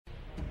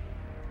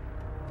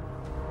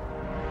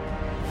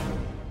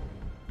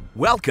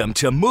Welcome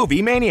to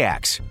Movie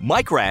Maniacs.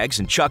 Mike Rags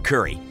and Chuck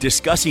Curry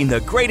discussing the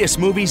greatest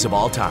movies of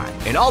all time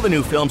and all the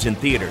new films in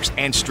theaters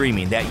and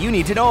streaming that you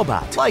need to know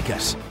about. Like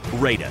us,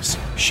 rate us,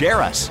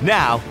 share us.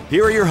 Now,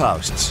 here are your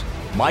hosts,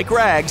 Mike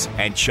Rags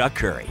and Chuck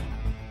Curry.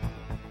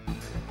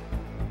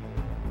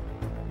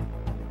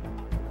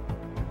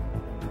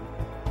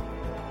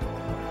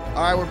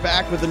 All right, we're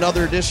back with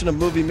another edition of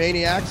Movie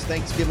Maniacs,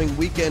 Thanksgiving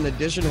weekend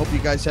edition. Hope you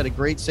guys had a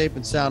great, safe,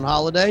 and sound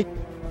holiday.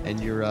 And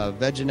you're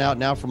vegging out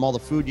now from all the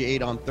food you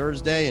ate on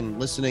Thursday and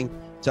listening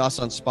to us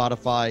on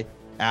Spotify,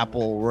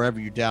 Apple, wherever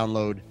you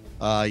download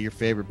your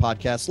favorite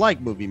podcasts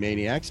like Movie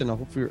Maniacs. And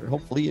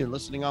hopefully you're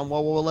listening on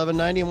WOWO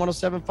 1190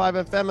 and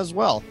 107.5 FM as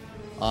well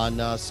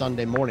on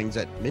Sunday mornings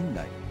at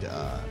midnight.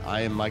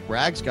 I am Mike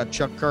Rags, got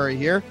Chuck Curry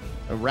here.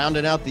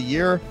 Rounding out the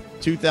year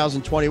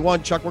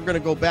 2021. Chuck, we're going to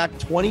go back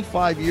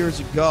 25 years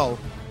ago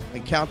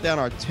and count down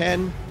our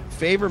 10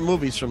 favorite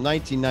movies from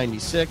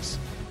 1996.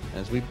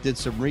 As we did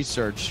some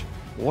research,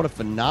 what a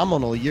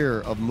phenomenal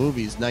year of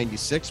movies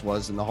 96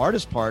 was. And the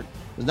hardest part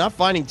was not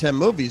finding 10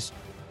 movies,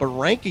 but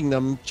ranking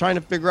them, trying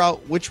to figure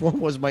out which one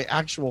was my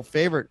actual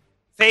favorite.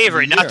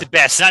 Not the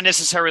best, not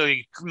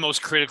necessarily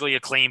most critically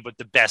acclaimed, but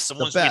the best. The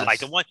ones we like,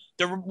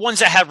 the ones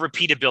that have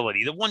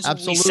repeatability, the ones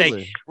that we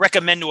say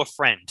recommend to a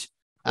friend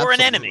or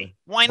an enemy.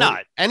 Why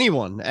not?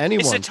 Anyone.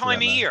 It's a time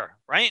of year,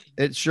 right?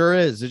 It sure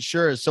is.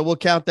 So we'll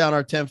count down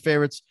our 10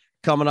 favorites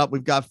coming up.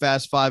 We've got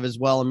Fast Five as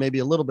well, and maybe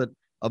a little bit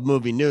of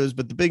movie news,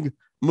 but the big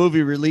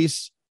movie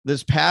release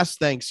this past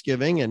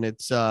Thanksgiving, and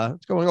it's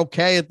going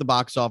okay at the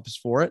box office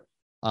for it.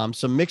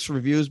 Some mixed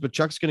reviews, but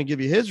Chuck's going to give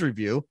you his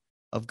review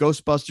of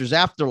Ghostbusters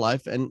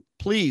Afterlife. And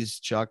please,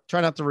 Chuck, try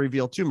not to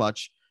reveal too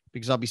much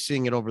because I'll be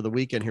seeing it over the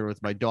weekend here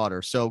with my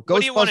daughter. So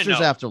Ghostbusters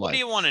Afterlife. What do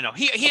you want to know?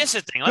 Here's the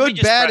thing. Good,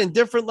 bad, and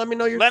different. Let me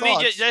know your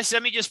thoughts.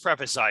 Let me just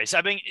preface.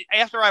 I mean,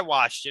 after I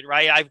watched it,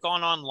 right, I've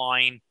gone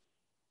online,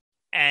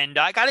 and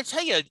I got to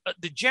tell you,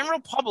 the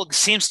general public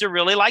seems to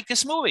really like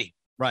this movie.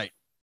 Right.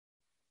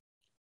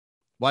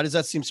 Why does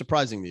that seem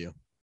surprising to you?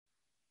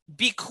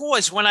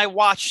 Because when I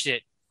watched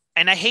it,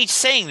 and I hate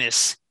saying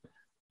this,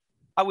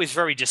 I was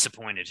very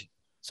disappointed.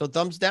 So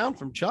thumbs down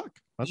from Chuck.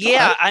 That's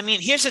yeah, right. I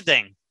mean, here's the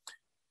thing.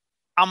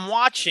 I'm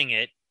watching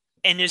it,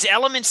 and there's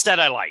elements that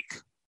I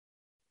like.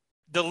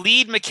 The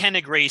lead,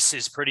 McKenna Grace,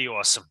 is pretty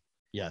awesome.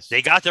 Yes.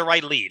 They got the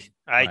right lead.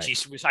 Right. She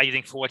was, I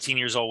think, 14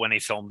 years old when they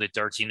filmed it,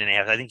 13 and a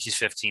half. I think she's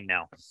 15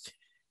 now.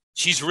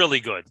 She's really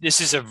good. This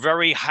is a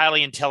very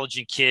highly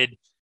intelligent kid,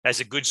 has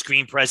a good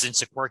screen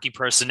presence, a quirky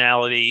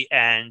personality,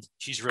 and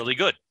she's really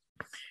good.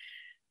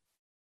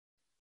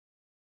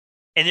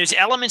 And there's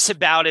elements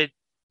about it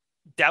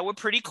that were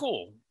pretty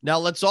cool. Now,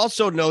 let's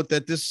also note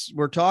that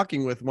we're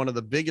talking with one of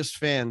the biggest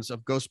fans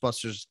of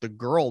Ghostbusters, the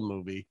Girl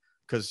movie,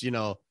 because,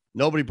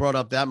 nobody brought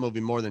up that movie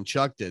more than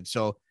Chuck did.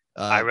 So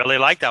I really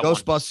like that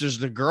Ghostbusters,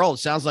 the Girl. It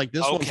sounds like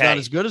this one's not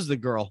as good as the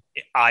Girl.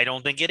 I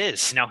don't think it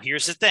is. Now,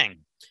 here's the thing.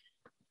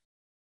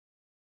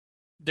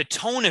 The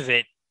tone of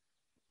it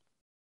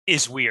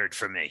is weird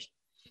for me.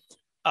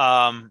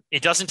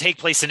 It doesn't take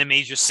place in a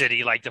major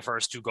city like the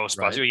first two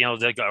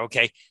Ghostbusters. Right.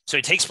 Okay. So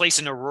it takes place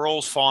in a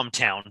rural farm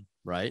town.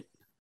 Right.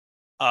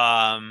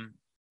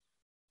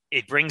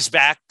 It brings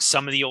back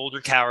some of the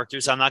older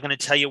characters. I'm not going to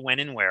tell you when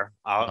and where.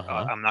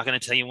 I'm not going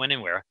to tell you when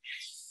and where.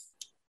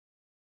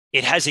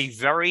 It has a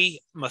very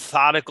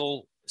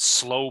methodical,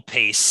 slow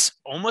pace,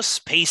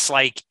 almost pace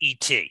like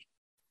E.T.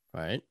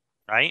 Right.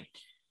 Right.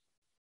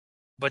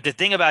 But the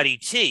thing about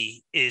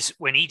E.T. is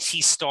when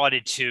E.T.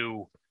 started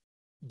to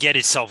get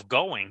itself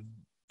going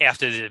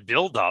after the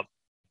build-up,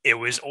 it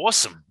was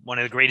awesome. One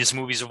of the greatest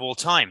movies of all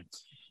time.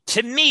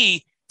 To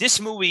me, this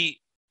movie,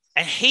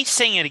 I hate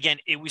saying it again,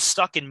 it was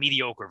stuck in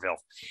Mediocreville.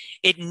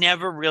 It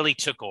never really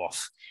took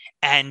off.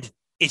 And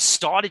it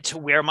started to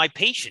wear my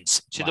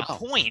patience to the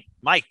point,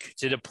 Mike,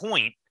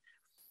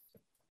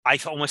 I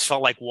almost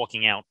felt like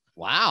walking out.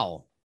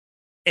 Wow.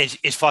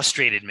 It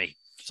frustrated me.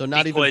 So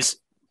not because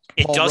even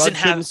Paul it doesn't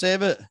Rudd have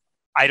save it.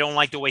 I don't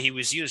like the way he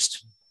was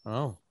used.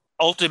 Oh.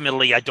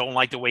 Ultimately, I don't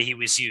like the way he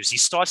was used. He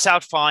starts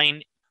out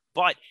fine,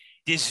 but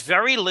there's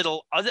very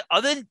little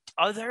other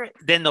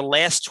than the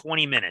last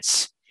 20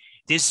 minutes.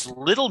 There's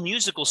little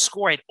musical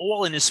score at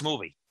all in this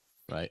movie.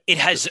 Right. It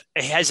has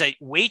a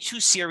way too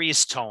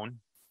serious tone.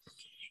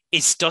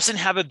 It doesn't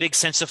have a big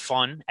sense of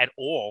fun at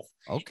all.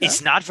 Okay.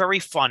 It's not very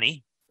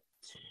funny.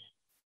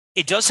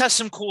 It does have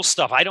some cool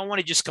stuff. I don't want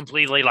to just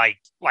completely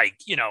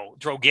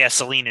throw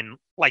gasoline and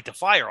light the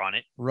fire on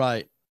it.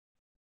 Right.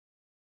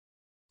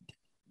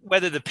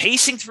 Whether the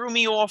pacing threw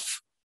me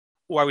off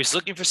or I was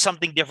looking for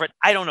something different,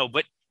 I don't know.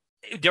 But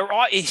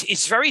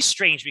it's very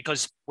strange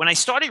because when I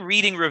started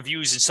reading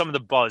reviews and some of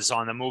the buzz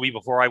on the movie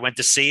before I went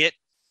to see it,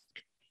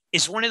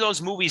 it's one of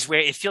those movies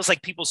where it feels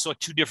like people saw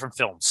two different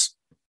films.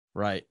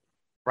 Right.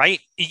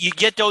 Right. You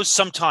get those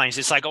sometimes.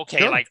 It's like, okay,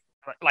 sure.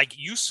 like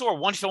you saw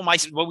one film.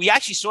 We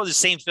actually saw the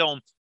same film.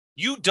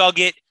 You dug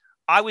it.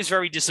 I was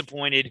very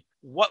disappointed.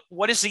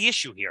 What is the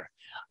issue here?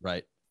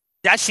 Right.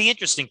 That's the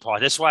interesting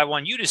part. That's why I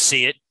want you to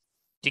see it,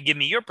 to give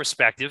me your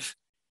perspective.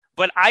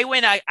 But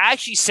I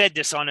actually said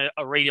this on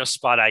a radio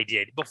spot I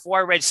did before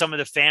I read some of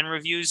the fan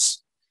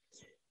reviews.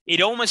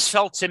 It almost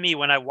felt to me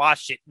when I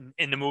watched it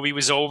and the movie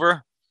was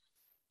over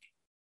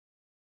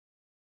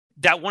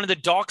that one of the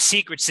dark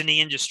secrets in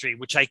the industry,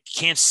 which I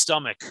can't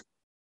stomach,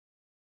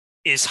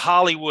 is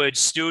Hollywood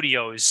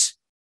studios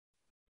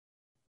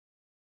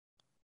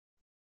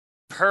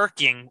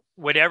perking,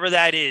 whatever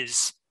that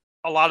is,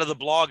 a lot of the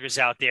bloggers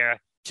out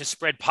there to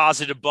spread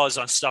positive buzz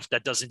on stuff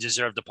that doesn't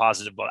deserve the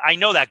positive buzz. I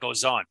know that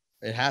goes on.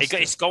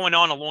 It's going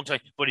on a long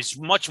time, but it's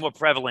much more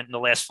prevalent in the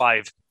last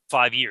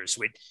five years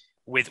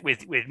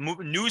with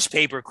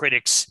newspaper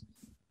critics.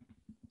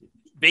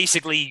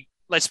 Basically,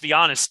 let's be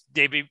honest,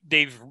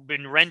 they've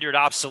been rendered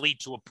obsolete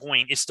to a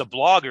point. It's the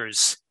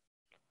bloggers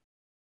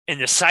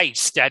and the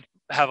sites that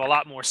have a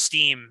lot more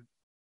steam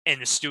in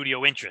the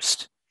studio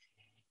interest.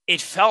 It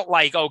felt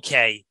like,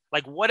 okay,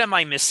 like what am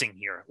I missing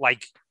here?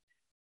 Like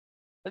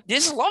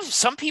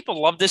some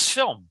people love this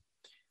film.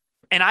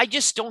 And I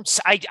just don't,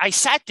 I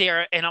sat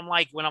there and I'm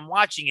like, when I'm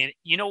watching it,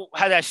 you know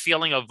how that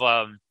feeling of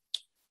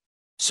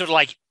sort of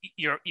like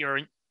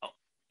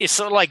it's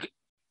sort of like,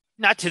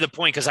 not to the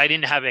point because I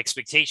didn't have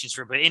expectations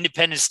for it, but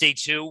Independence Day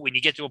 2, when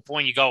you get to a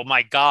point, you go, oh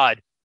my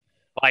God,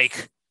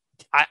 like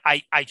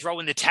I throw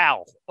in the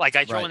towel. Like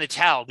I throw in the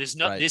towel.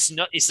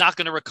 It's not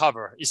going to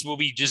recover. This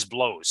movie just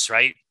blows,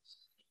 right?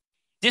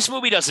 This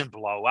movie doesn't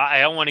blow.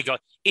 I don't want to go.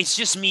 It's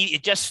just me.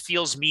 It just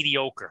feels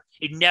mediocre.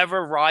 It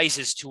never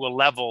rises to a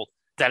level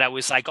that I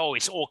was like, oh,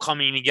 it's all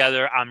coming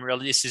together. My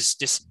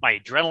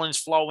adrenaline's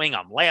flowing.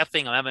 I'm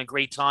laughing. I'm having a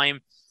great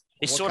time.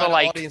 It's sort of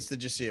like, audience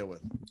did you see it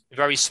with?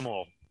 Very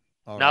small.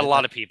 Not a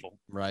lot of people.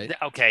 Right.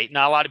 Okay.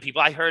 Not a lot of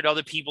people. I heard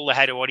other people that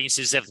had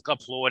audiences that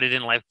applauded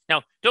and laughed.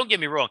 Now, don't get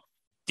me wrong.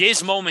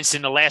 There's moments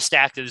in the last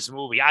act of this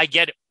movie. I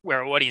get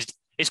where audience,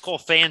 it's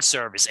called fan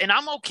service. And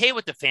I'm okay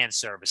with the fan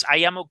service. I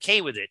am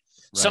okay with it.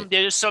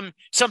 Right.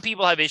 Some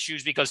people have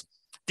issues because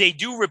they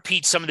do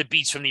repeat some of the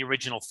beats from the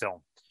original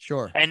film.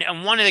 Sure. And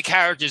one of the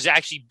characters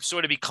actually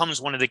sort of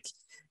becomes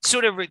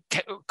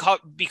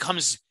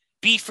becomes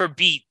beat for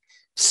beat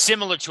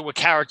similar to a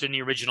character in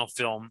the original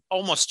film,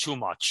 almost too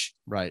much.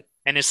 Right.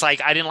 And it's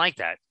like, I didn't like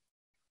that.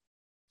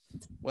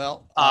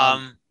 Well,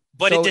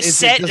 but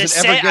so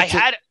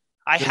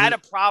I had a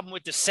problem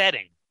with the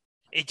setting.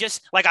 It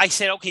just, like I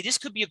said, okay, this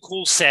could be a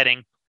cool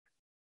setting.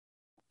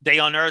 They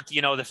unearthed,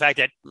 the fact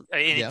that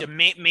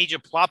the major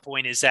plot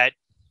point is that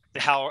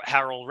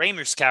Harold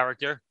Ramis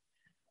character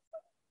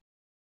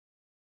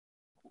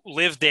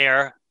lived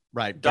there,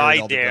 right?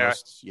 Died there,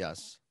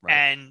 yes, right.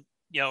 And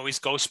his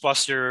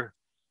Ghostbuster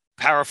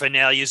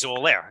paraphernalia is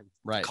all there,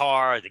 right? The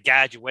car, the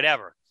gadget,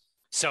 whatever.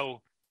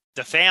 So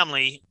the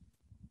family,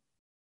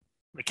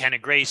 McKenna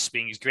Grace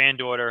being his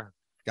granddaughter,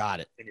 got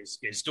it, and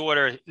his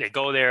daughter, they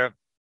go there.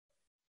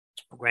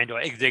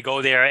 They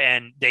go there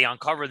and they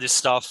uncover this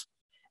stuff.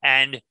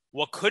 And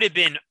what could have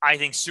been, I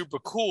think, super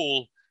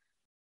cool,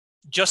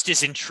 just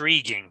as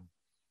intriguing.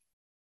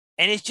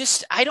 And it's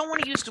just, I don't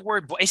want to use the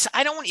word,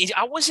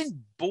 I wasn't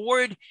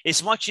bored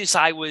as much as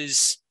it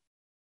was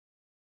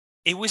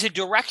a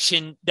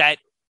direction that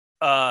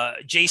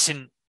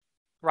Jason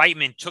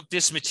Reitman took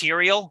this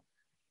material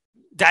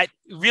that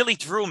really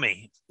threw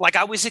me. Like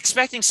I was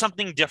expecting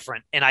something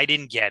different and I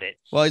didn't get it.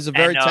 Well, he's a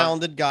very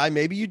talented guy.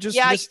 Maybe you just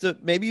missed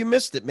it. Maybe you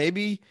missed it.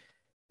 Maybe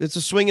it's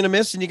a swing and a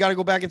miss and you got to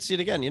go back and see it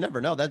again. You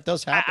never know. That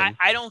does happen.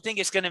 I don't think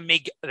it's going to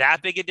make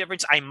that big a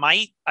difference. I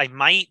might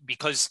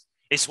because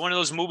it's one of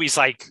those movies.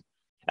 Like,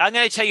 I'm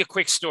going to tell you a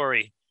quick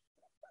story,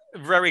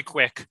 very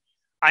quick.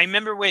 I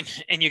remember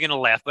and you're going to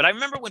laugh, but I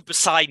remember when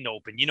Poseidon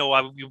opened.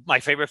 My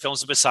favorite film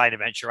is the Poseidon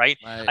Adventure, right?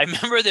 I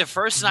remember the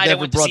first night I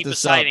went to see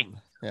Poseidon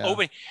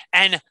open,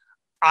 and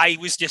I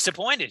was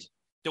disappointed.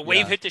 The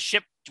wave hit the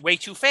ship way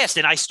too fast,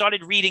 and I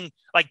started reading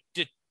like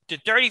the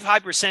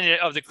 35%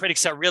 of the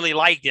critics that really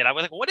liked it. I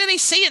was like, what do they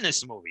say in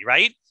this movie,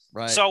 right?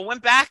 Right. So I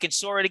went back and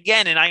saw it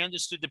again, and I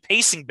understood the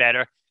pacing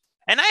better,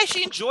 and I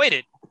actually enjoyed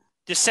it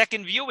the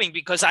second viewing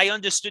because I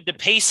understood the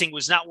pacing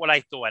was not what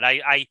I thought.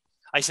 I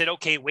said,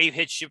 okay, wave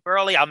hit ship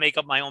early. I'll make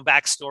up my own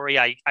backstory.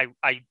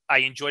 I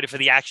enjoyed it for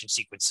the action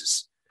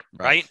sequences,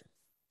 right?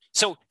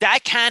 So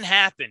that can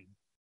happen.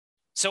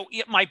 So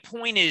my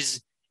point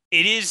is,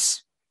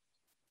 it's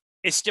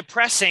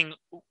depressing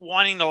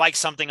wanting to like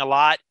something a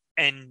lot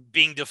and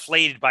being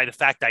deflated by the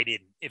fact I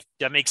didn't. If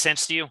that makes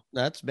sense to you,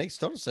 that makes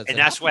total sense. And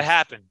that's what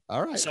happened.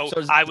 All right. So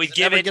I would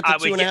give it. I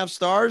would 2.5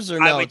 stars, or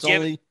no? It's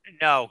only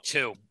 2.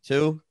 2.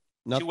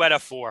 2 out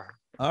of 4.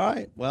 All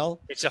right.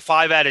 Well, it's a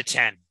 5 out of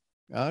 10.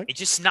 Right. It's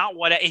just not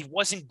it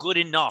wasn't good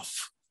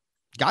enough.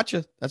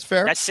 Gotcha. That's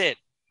fair. That's it.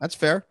 That's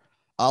fair.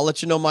 I'll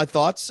let you know my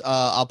thoughts.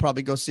 I'll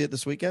probably go see it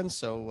this weekend.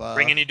 So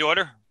bring in your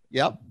daughter.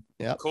 Yep.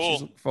 Cool.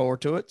 She's looking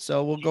forward to it.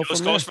 So we'll go from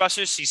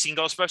Ghostbusters. You seen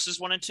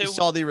Ghostbusters 1 and 2? We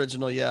saw the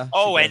original. Yeah.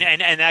 Oh,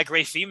 and that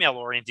great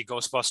female-oriented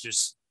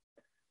Ghostbusters.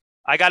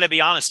 I got to be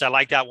honest. I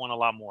like that one a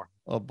lot more.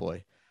 Oh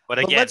boy. But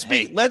again,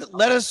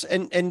 let us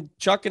and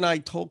Chuck and I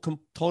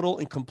total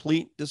and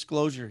complete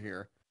disclosure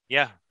here.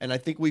 Yeah. And I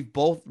think we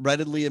both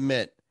readily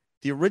admit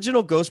the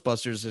original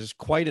Ghostbusters is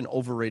quite an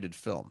overrated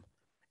film.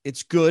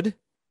 It's good.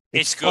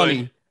 It's funny,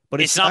 good.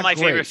 but it's not my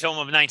great. favorite film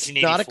of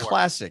 1984. Not a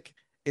classic.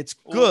 It's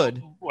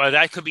good. Well,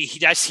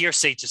 that's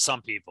hearsay to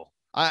some people.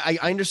 I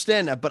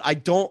understand that, but I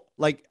don't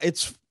like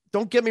it's.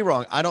 Don't get me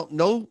wrong. I don't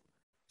know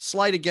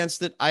slight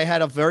against it. I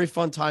had a very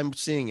fun time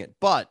seeing it,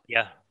 but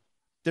yeah,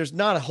 there's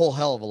not a whole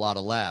hell of a lot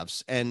of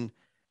laughs, and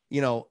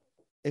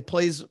it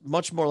plays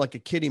much more like a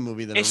kiddie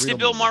movie than it's a real the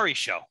Bill movie. Murray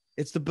show.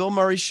 It's the Bill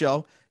Murray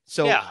show.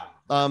 So, yeah.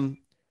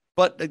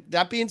 But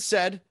that being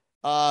said,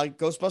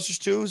 Ghostbusters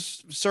 2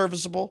 is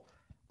serviceable.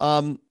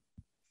 I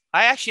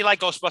actually like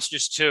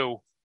Ghostbusters 2.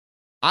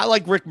 I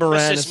like Rick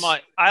Moranis.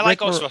 I like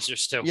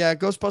Ghostbusters 2. Yeah,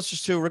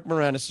 Ghostbusters 2. Rick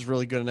Moranis is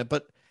really good in it.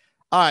 But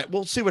all right,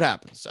 we'll see what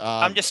happens.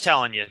 I'm just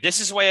telling you, this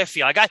is the way I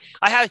feel.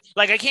 I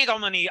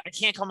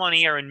can't come on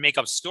here and make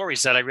up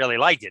stories that I really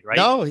liked it, right?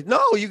 No,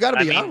 you got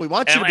to be honest. We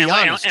want you to be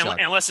honest,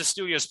 unless the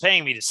studio's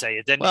paying me to say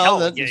it, then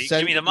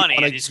give me the money.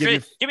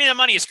 Give me the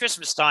money. It's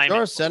Christmas time.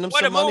 Sure, send them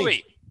what some a money.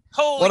 Movie!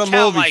 Holy what a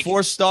cow, movie! Mike.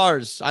 4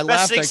 stars. I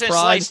laughed. I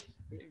cried.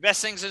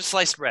 Best things in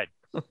sliced bread.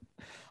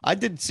 I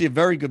did see a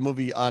very good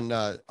movie on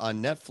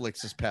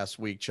Netflix this past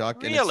week,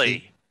 Chuck.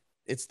 Really?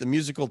 It's the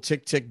musical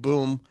Tick Tick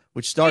Boom,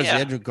 which stars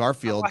Andrew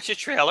Garfield. Watch the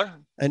trailer.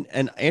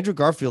 And Andrew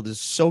Garfield is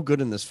so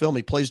good in this film.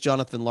 He plays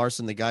Jonathan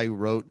Larson, the guy who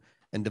wrote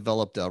and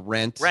developed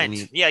Rent. And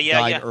he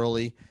died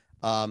early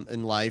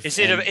in life. Is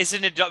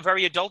it a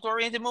very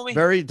adult-oriented movie?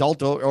 Very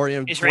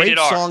adult-oriented. It's great rated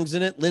R. songs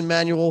in it.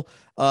 Lin-Manuel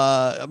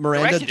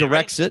Miranda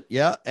directs it.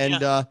 Yeah.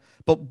 And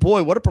but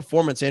boy, what a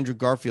performance Andrew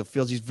Garfield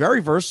feels. He's very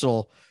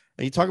versatile.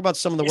 And you talk about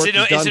some of the work he's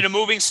done. Is it a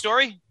moving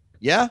story?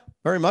 Yeah,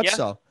 very much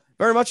so.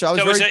 Very much. I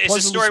was very it's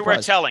a story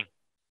worth telling.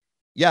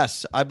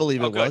 Yes, I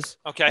believe it was.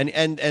 Okay.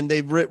 And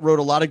they wrote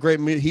a lot of great.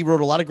 He wrote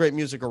a lot of great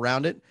music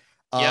around it.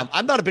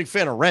 I'm not a big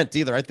fan of Rent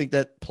either. I think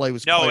that play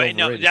was quite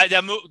overrated.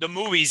 The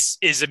movies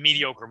is a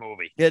mediocre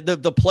movie. Yeah,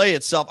 the play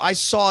itself. I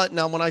saw it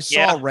now. When I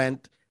saw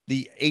Rent,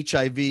 the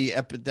HIV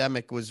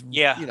epidemic was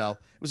it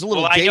was a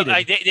little dated.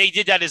 They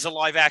did that as a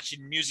live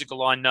action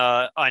musical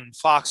on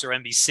Fox or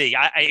NBC.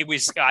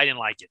 I didn't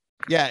like it.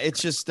 Yeah,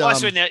 it's just go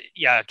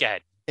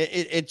ahead.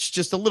 It's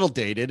just a little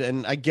dated,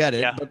 and I get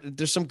it, but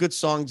there's some good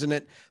songs in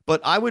it. But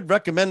I would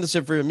recommend this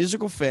if you're a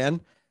musical fan.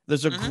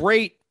 There's a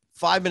great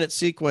 5-minute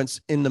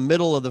sequence in the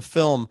middle of the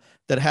film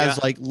that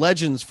has like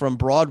legends from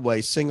Broadway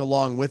sing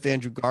along with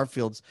Andrew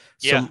Garfield's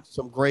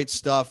some great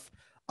stuff.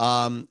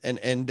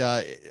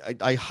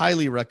 I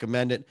highly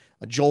recommend it.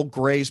 Joel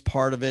Gray's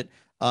part of it.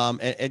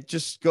 And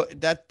just go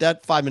that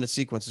 5-minute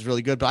sequence is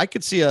really good, but I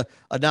could see a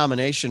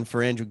nomination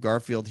for Andrew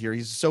Garfield here.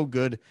 He's so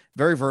good,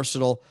 very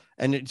versatile.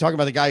 And you're talking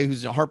about the guy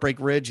who's in Heartbreak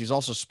Ridge. He's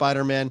also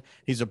Spider-Man.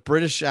 He's a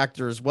British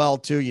actor as well,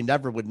 too. You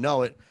never would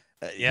know it.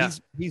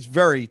 He's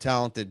very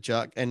talented,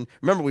 Chuck. And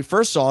remember, we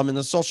first saw him in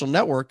The Social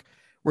Network,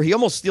 where he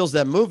almost steals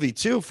that movie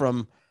too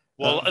from.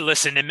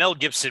 Listen, the Mel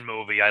Gibson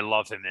movie, I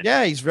love him in.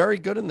 Yeah, he's very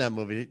good in that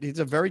movie. He's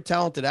a very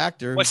talented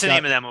actor. What's the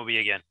name of that movie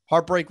again?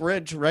 Heartbreak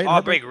Ridge, right?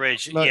 Heartbreak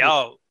Ridge.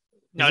 No,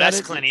 that's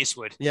Clint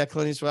Eastwood. Yeah,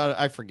 Clint Eastwood.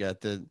 I forget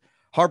the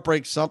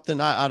Heartbreak something.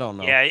 I don't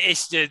know. Yeah,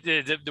 it's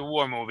the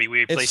war movie.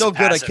 It's so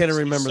good. I can't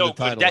remember the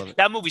title of it.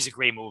 That movie's a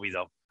great movie,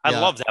 though. I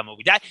love that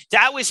movie.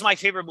 That was my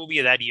favorite movie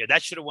of that year.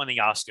 That should have won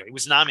the Oscar. It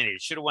was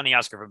nominated. Should have won the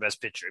Oscar for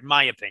Best Picture, in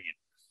my opinion.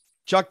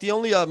 Chuck, the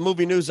only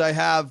movie news I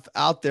have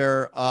out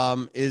there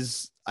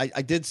is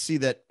I did see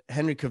that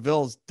Henry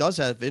Cavill does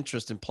have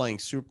interest in playing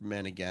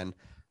Superman again.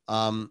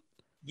 But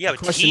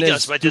he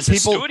does, but does the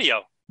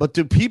studio? But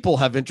do people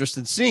have interest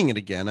in seeing it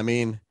again? I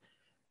mean,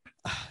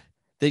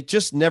 they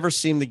just never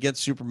seem to get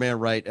Superman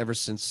right ever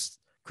since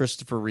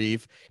Christopher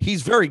Reeve.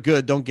 He's very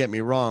good. Don't get me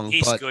wrong.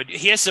 He's good.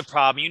 Here's the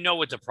problem. You know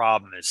what the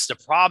problem is. The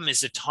problem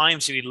is the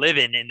times we live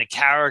in and the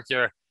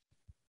character.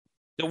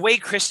 The way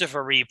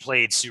Christopher Reeve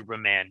played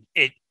Superman,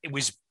 it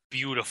was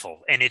beautiful.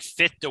 And it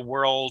fit the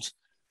world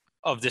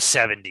of the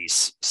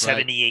 70s,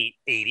 78,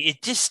 80.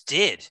 It just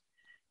did.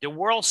 The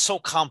world's so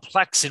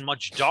complex and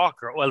much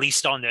darker, or at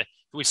least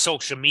with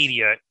social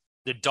media,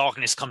 the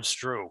darkness comes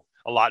through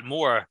a lot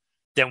more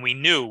than we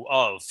knew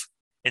of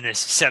in the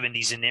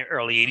 70s and the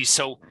early 80s.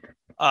 So,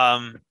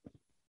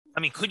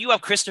 could you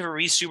have Christopher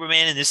Reeve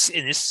Superman in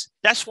this?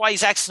 That's why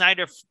Zack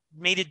Snyder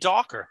made it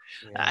darker.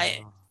 Yeah,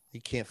 he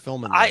can't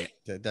film it. Right.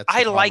 That's the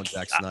problem with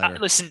Zack Snyder.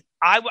 Listen,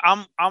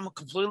 I'm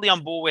completely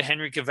on board with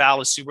Henry Cavill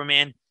as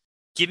Superman.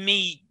 Give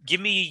me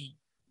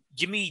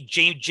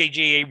J.J.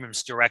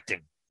 Abrams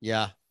directing.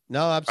 Yeah.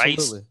 No,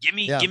 absolutely.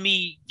 Right?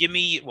 Give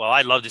me. Well,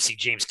 I'd love to see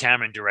James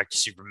Cameron direct a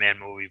Superman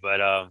movie,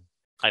 but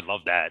I'd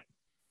love that.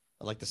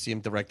 I'd like to see him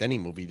direct any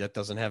movie that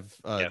doesn't have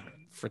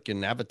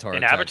freaking Avatar.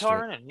 An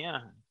Avatar in it? Yeah,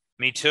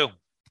 me too.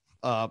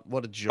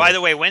 What a joke. By the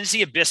way, when's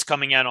The Abyss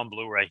coming out on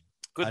Blu-ray?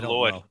 Good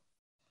Lord. Know.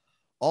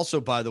 Also,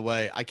 by the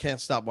way, I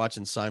can't stop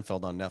watching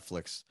Seinfeld on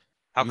Netflix.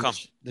 How come?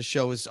 The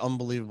show is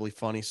unbelievably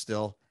funny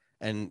still,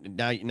 and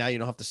now you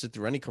don't have to sit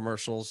through any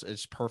commercials.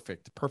 It's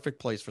perfect. The perfect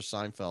place for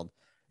Seinfeld.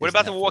 What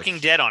about The Walking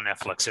Dead on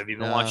Netflix? Have you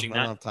been watching that?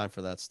 I don't have time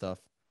for that stuff.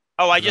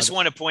 Oh, I just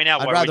want to point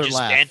out while we're just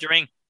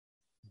bantering.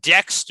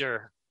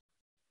 Dexter.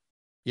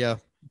 Yeah.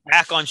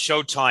 Back on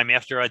Showtime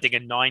after, I think,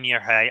 a 9-year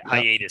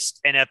hiatus,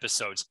 10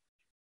 episodes.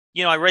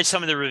 I read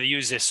some of the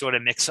reviews that sort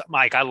of mix up.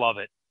 Mike, I love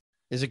it.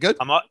 Is it good?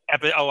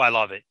 I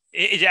love it.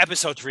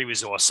 Episode 3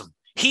 was awesome.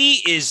 He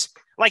is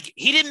like,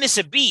 he didn't miss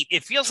a beat.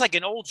 It feels like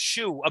an old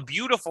shoe, a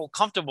beautiful,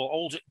 comfortable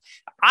old.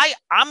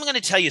 I'm going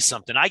to tell you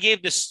something. I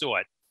gave this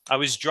thought. I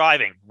was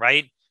driving,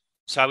 right?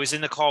 So I was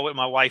in the car with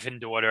my wife and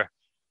daughter.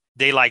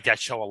 They like that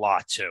show a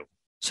lot too.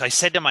 So I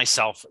said to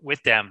myself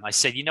with them, I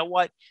said, you know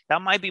what?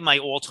 That might be my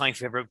all-time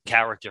favorite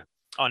character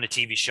on a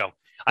TV show.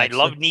 Excellent. I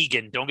love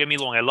Negan. Don't get me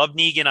wrong. I love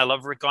Negan. I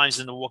love Rick Grimes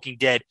in The Walking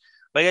Dead.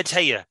 But I got to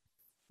tell you,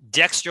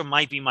 Dexter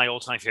might be my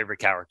all-time favorite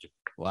character.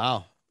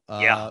 Wow.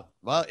 Yeah.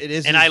 Well, it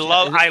is. And I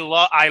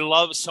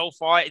love so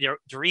far. There are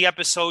 3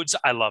 episodes.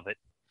 I love it.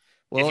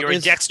 Well, if you're a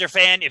Dexter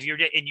fan, and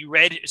you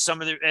read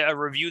some of a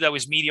review that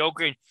was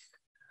mediocre,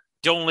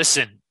 don't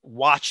listen.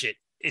 Watch it.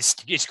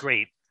 It's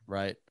great.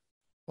 Right.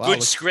 Wow, Good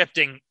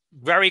scripting.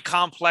 Very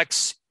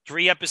complex.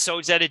 3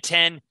 episodes out of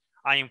 10.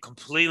 I am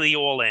completely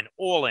all in.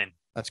 All in.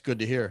 That's good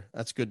to hear.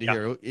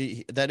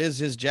 That is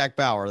his Jack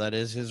Bauer. That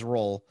is his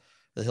role.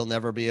 That he'll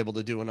never be able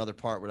to do another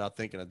part without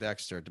thinking of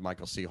Dexter, to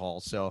Michael C. Hall.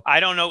 So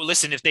I don't know.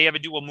 Listen, if they ever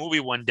do a movie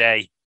one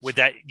day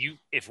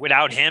if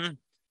without him,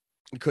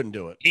 he couldn't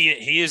do it.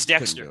 He is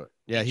Dexter.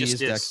 Yeah, he is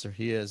Dexter.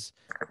 He is.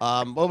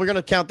 Well, we're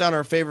gonna count down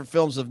our favorite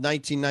films of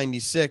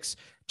 1996.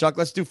 Chuck,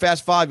 let's do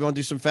Fast Five. You want to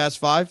do some Fast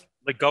Five?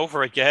 Go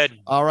for it. Go ahead.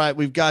 All right,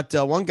 we've got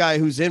one guy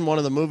who's in one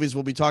of the movies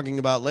we'll be talking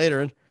about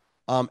later.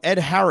 Ed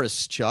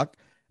Harris, Chuck,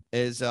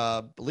 is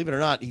believe it or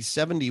not, he's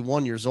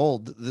 71 years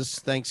old this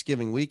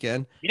Thanksgiving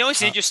weekend.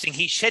 It's interesting.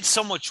 He shed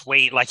so much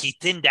weight, like he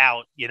thinned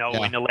out,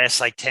 in the last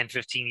like 10,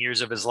 15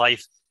 years of his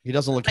life. He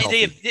doesn't look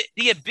healthy.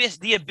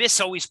 The Abyss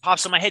always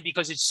pops in my head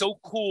because it's so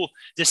cool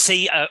to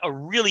see a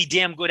really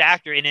damn good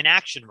actor in an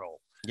action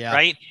role. Yeah.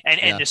 Right.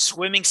 And the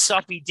swimming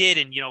stuff he did,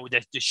 and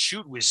the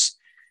shoot was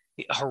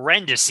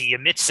horrendous. He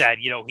admits that,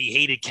 he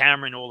hated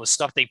Cameron, all the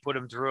stuff they put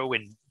him through,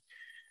 and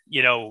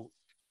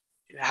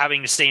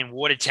having to stay in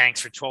water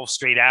tanks for 12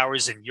 straight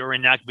hours and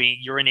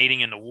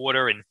urinating in the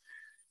water and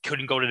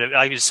couldn't go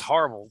to it was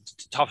horrible,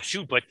 tough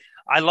shoot. But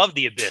I love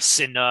The Abyss.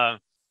 And,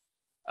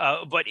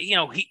 but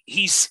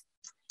he's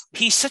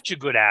such a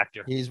good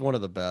actor. He's one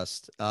of the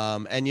best.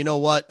 And you know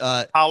what?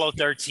 Apollo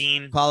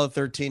 13.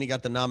 He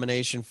got the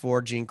nomination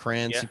for. Gene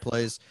Kranz, he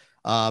plays.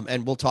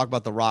 And we'll talk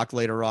about The Rock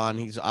later on.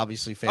 He's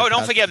obviously fantastic. Oh,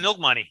 don't forget Milk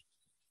Money.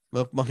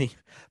 Milk Money.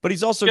 But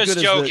he's also just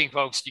good joking,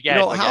 folks.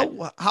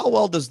 How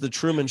well does the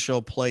Truman Show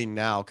play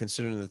now,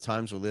 considering the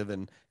times we live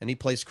in? And he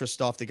plays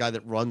Christoph, the guy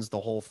that runs the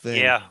whole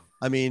thing. Yeah.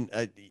 I mean,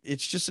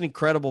 it's just an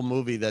incredible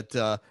movie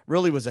that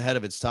really was ahead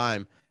of its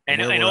time.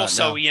 And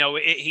also,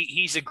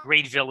 he's a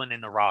great villain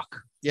in The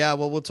Rock. Yeah,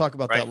 well, we'll talk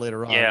about that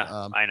later on.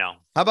 Yeah, I know.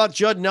 How about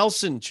Judd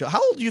Nelson?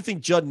 How old do you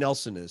think Judd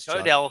Nelson is?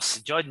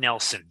 Judd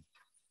Nelson.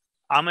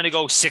 I'm going to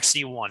go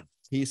 61.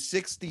 He's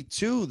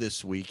 62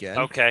 this weekend.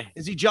 Okay.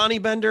 Is he Johnny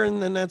Bender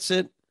and then that's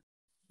it?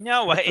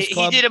 No,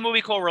 he did a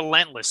movie called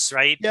Relentless,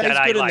 right? Yeah, that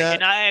I like.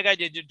 And I got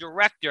the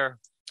director,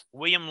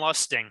 William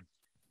Lustig,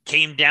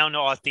 came down to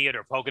our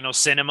theater, Pocono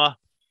Cinema,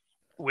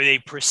 with a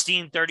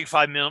pristine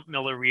 35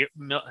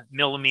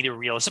 millimeter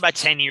reel. It's about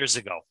 10 years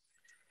ago.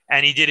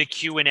 And he did a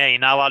Q&A,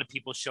 and not a lot of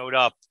people showed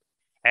up.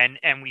 And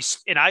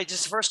just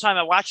the first time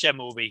I watched that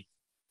movie,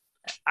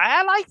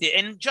 I liked it.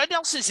 And Judd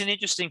Nelson's an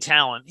interesting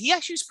talent. He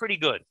actually was pretty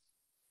good.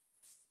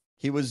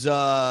 He was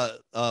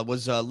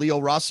Leo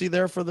Rossi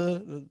there for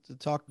to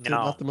talk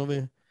about the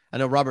movie? I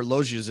know Robert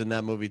Loggia is in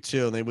that movie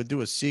too, and they would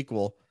do a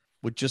sequel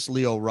with just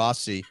Leo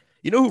Rossi.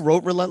 You know who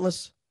wrote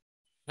Relentless?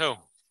 Who?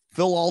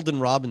 Phil Alden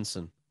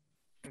Robinson.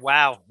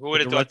 Wow, who would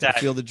have thought that?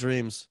 Field of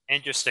Dreams.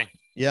 Interesting.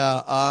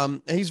 Yeah,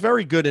 he's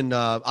very good in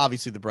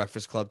obviously The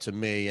Breakfast Club to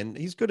me, and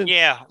he's good in.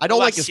 Yeah, I don't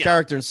like his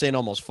character in St.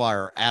 Elmo's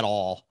Fire at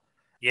all.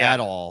 Yeah, at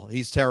all.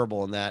 He's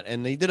terrible in that.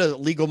 And he did a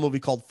legal movie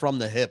called From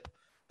the Hip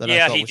that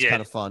I thought was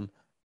kind of fun.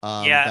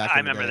 I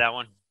remember that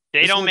one.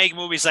 They don't make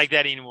movies like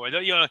that anymore.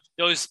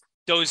 Those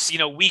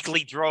weekly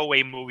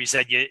throwaway movies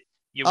that you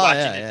watch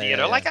in the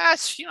theater. Like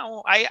us,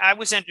 I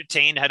was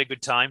entertained, had a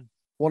good time.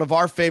 One of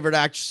our favorite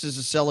actresses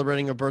is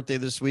celebrating her birthday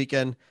this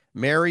weekend,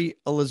 Mary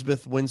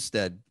Elizabeth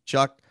Winstead.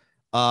 Chuck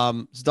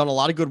has done a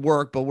lot of good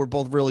work, but we're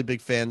both really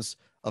big fans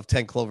of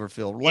 10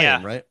 Cloverfield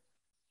Lane, right?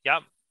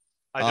 Yep.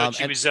 I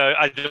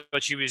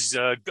thought she was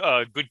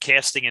good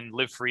casting in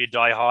Live Free or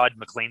Die Hard,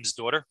 McClane's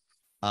daughter.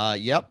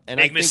 Yep. And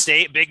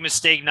big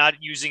mistake not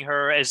using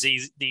her as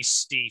the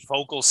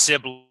focal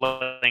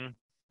sibling.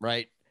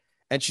 Right.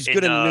 And she's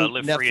good in the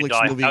new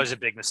Netflix movie. That was a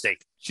big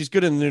mistake. She's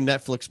good in the new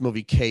Netflix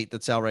movie, Kate,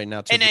 that's out right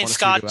now. And then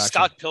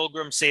Scott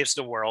Pilgrim Saves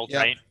the World,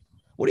 right?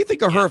 What do you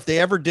think of her if they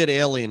ever did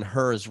Alien,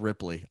 her as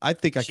Ripley? I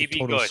think I could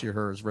totally see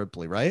her as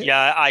Ripley, right?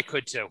 Yeah, I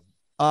could too.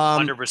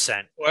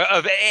 100%. Or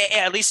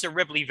at least a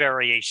Ripley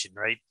variation,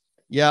 right?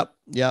 Yep.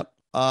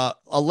 A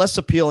less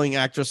appealing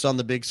actress on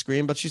the big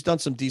screen, but she's done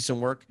some decent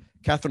work.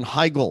 Katherine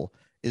Heigl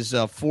is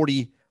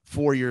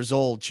 44 years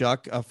old,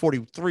 Chuck.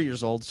 43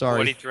 years old, sorry.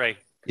 43.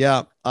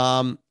 Yeah.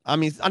 I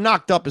mean,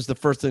 Knocked Up is the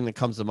first thing that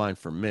comes to mind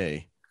for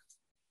me.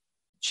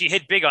 She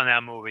hit big on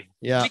that movie.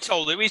 Yeah. We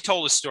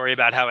told a story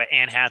about how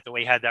Anne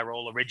Hathaway had that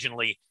role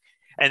originally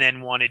and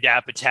then wanted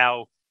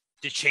Apatow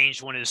to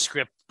change one of the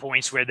script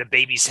points where the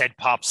baby's head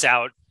pops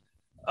out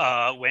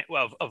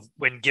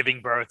when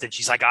giving birth, and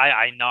she's like,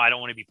 I know I don't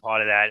want to be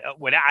part of that.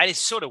 It's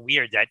sort of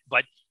weird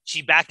but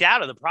she backed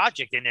out of the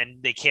project, and then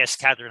they cast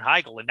Katherine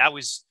Heigl, and that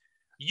was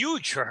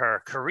huge for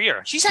her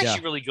career. She's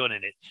actually really good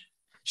in it.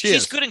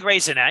 She's good in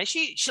Grey's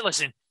Anatomy.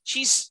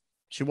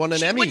 She won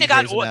an Emmy.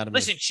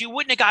 Listen, she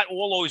wouldn't have got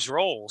all those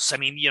roles. I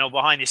mean,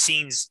 behind the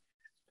scenes,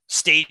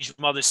 stage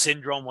mother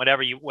syndrome,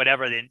 whatever,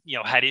 then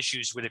had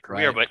issues with her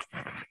career, right.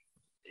 But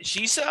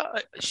she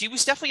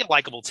was definitely a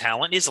likable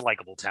talent. Is a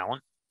likable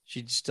talent.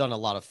 She's done a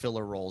lot of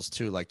filler roles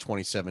too, like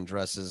 27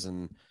 Dresses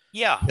and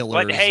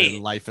Pillars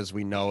and Life as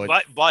We Know It.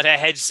 But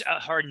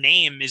her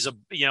name is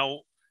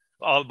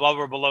above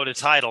or below the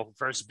title.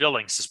 First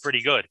billings is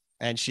pretty good.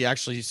 And she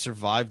actually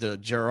survived a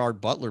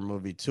Gerard Butler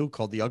movie too,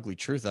 called The Ugly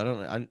Truth.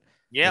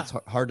 It's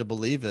hard to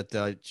believe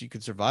that she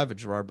could survive a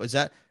Gerard. Is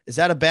that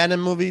a Bannon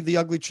movie? The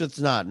Ugly Truth? It's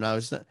not. No,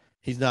 it's not.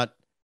 He's not.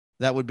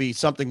 That would be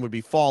something. Would be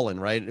Fallen,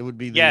 right? It would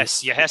be the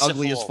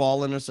Ugliest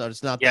Fallen, or so.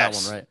 It's not that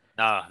one, right?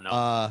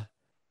 No.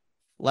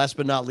 Last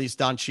but not least,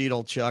 Don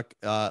Cheadle, Chuck.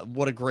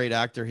 What a great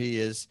actor he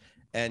is,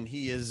 and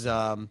he is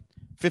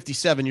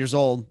 57 years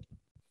old.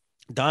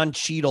 Don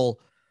Cheadle.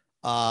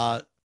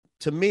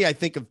 To me, I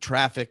think of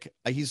Traffic.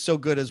 He's so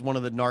good as one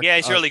of the narc. Yeah,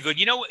 he's really good.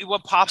 You know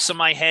what pops in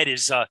my head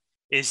is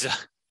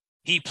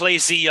he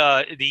plays the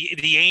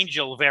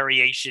angel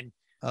variation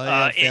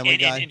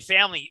in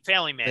Family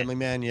Man. Family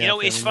Man, yeah.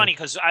 It's funny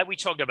because we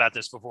talked about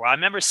this before. I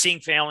remember seeing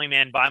Family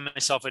Man by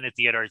myself in the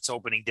theater. It's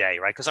opening day,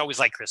 right? Because I always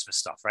like Christmas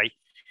stuff, right?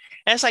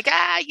 And it's like,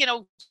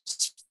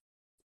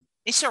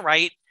 it's all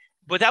right.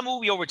 But that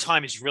movie over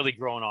time has really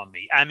grown on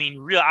me. I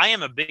mean, I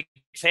am a big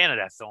fan of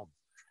that film.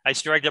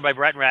 It's directed by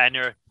Brett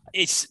Ratner.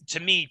 It's, to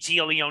me,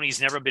 Tia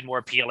Leone's never been more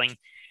appealing.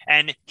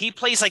 And he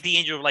plays like the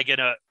angel, like in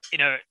a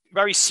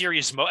very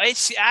serious mode.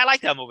 I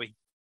like that movie.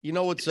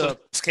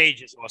 What's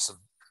Cage is awesome.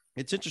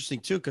 It's interesting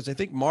too, because I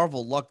think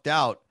Marvel lucked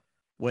out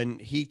when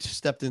he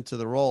stepped into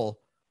the role.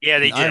 Yeah,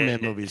 they did. Iron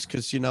Man movies,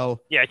 because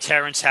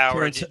Terrence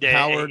Howard.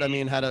 Howard,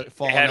 had a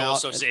fallen out. Had all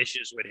sorts of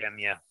issues with him.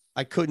 Yeah,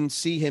 I couldn't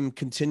see him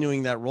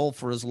continuing that role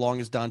for as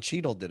long as Don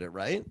Cheadle did it.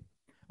 Right?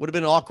 Would have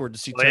been awkward to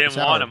see. They didn't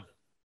want him.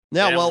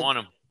 Want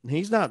him.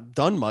 He's not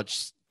done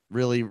much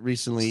really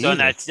recently. He's done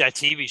that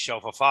TV show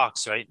for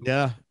Fox, right?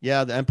 Yeah,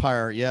 the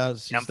Empire. Yeah,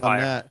 he's done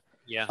that.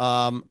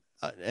 Yeah.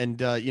 And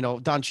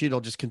Don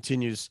Cheadle just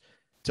continues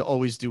to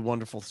always do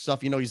wonderful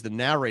stuff. He's the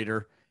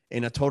narrator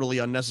in a totally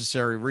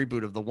unnecessary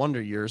reboot of The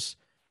Wonder Years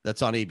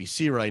that's on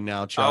ABC right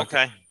now, Chuck.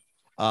 Okay.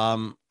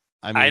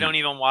 I don't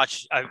even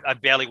watch. I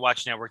barely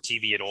watch network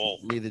TV at all.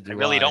 Neither do I.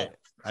 Really don't.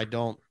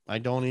 I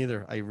don't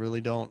either. I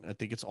really don't. I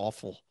think it's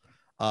awful.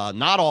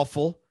 Not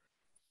awful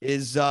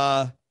is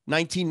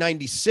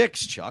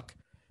 1996, Chuck.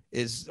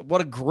 Is what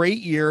a great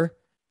year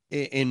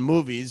in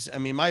movies. I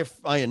mean, my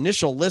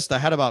initial list, I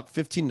had about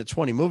 15 to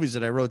 20 movies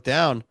that I wrote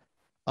down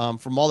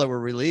from all that were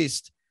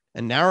released,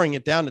 and narrowing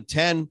it down to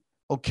 10.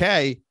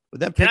 Okay. But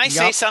then can I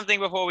say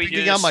something before we do this?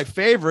 Picking out my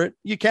favorite.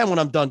 You can when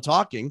I'm done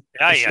talking.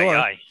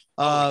 Aye.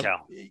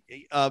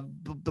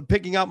 The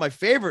picking out my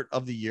favorite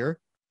of the year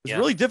is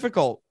really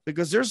difficult,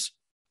 because there's,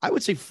 I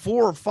would say,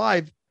 4 or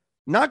 5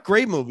 not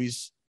great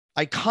movies,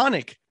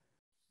 iconic,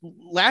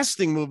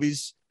 lasting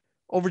movies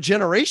over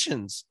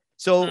generations.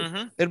 So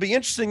it'll be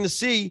interesting to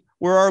see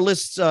where our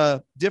lists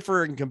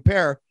differ and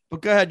compare.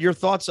 But go ahead, your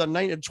thoughts on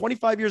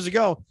 25 years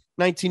ago,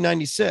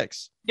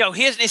 1996. No,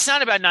 it's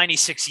not about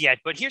 96 yet,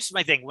 but here's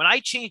my thing. When I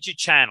change the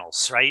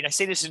channels, right, I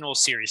say this in all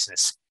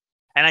seriousness,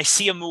 and I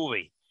see a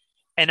movie,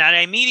 and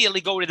I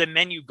immediately go to the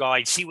menu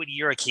guide, see what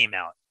year it came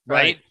out,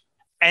 right?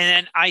 And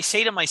then I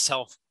say to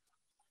myself,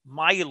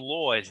 my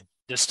Lord,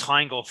 does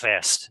time go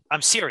fast?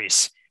 I'm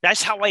serious.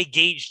 That's how I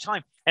gauge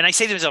time. And I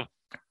say to myself,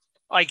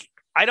 like,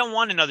 I don't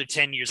want another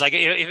 10 years. Like,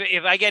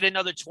 if I get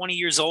another 20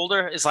 years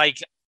older, it's like,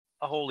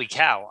 holy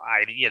cow,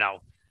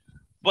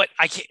 but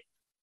I can't.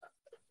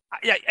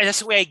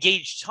 That's the way I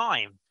gauge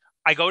time.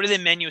 I go to the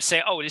menu and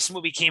say, oh, this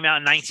movie came out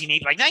in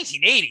 1980. Like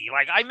 1980.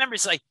 Like, I remember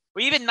it's like,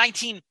 or even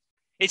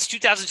it's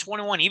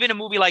 2021. Even a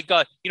movie like,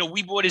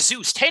 We Bought a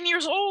Zeus, 10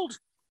 years old.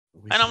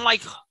 And I'm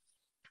like,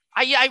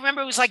 I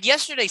remember it was like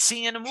yesterday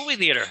seeing it in a movie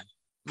theater.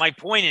 My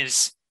point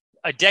is,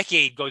 a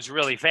decade goes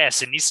really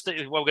fast. And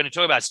what we're going to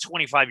talk about is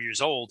 25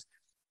 years old.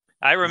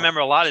 I remember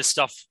a lot of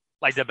stuff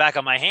like the back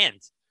of my hand.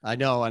 I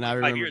know. And I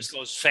remember 5 years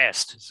goes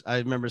fast. I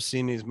remember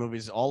seeing these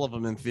movies, all of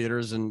them in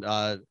theaters, and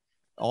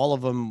all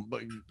of them.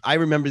 I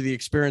remember the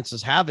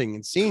experiences having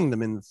and seeing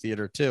them in the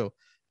theater too,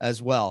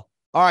 as well.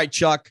 All right,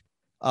 Chuck,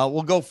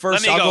 we'll go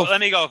first. Let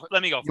me go.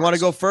 You want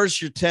to go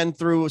first? You're 10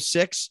 through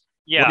 6.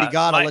 Yeah. What do you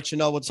got? I'll let you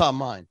know what's on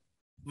mine.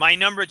 My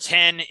number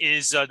 10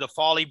 is the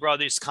Farrelly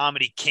Brothers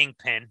comedy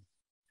Kingpin.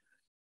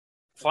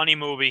 Funny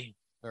movie.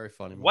 Very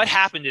funny movie. What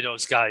happened to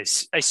those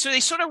guys? They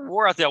sort of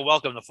wore out their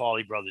welcome, the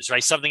Farrelly Brothers,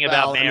 right? Something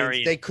about Mary. I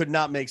mean, they could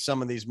not make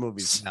some of these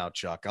movies now,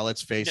 Chuck.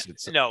 Let's face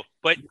it. No,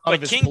 but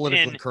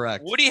Kingpin,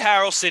 Woody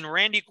Harrelson,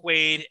 Randy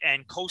Quaid,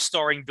 and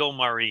co-starring Bill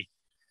Murray.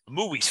 The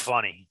movie's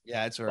funny.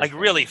 Yeah, it's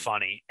really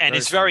funny, and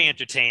it's very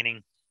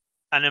entertaining.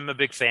 and I'm a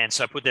big fan,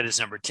 so I put that as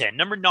number 10.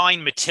 Number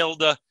 9,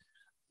 Matilda,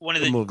 one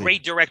of the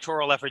great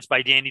directorial efforts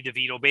by Danny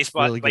DeVito,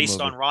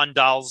 based on Ron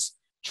Dahl's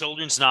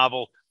children's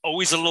novel.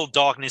 Always a little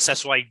darkness.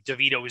 That's why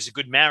DeVito is a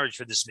good marriage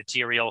for this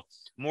material.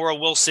 Maura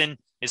Wilson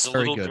is a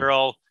little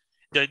girl.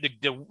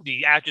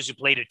 The actors who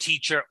played a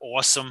teacher,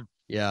 awesome.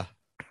 Yeah.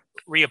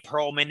 Rhea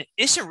Perlman.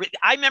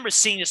 I remember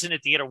seeing this in the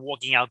theater,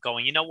 walking out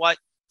going, you know what?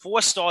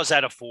 4 stars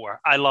out of 4.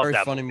 I love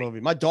that funny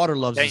movie. My daughter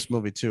loves this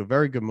movie too.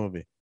 Very good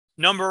movie.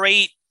 Number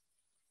 8.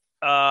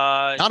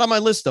 Not on my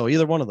list though.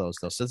 Either one of those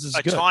though. So this is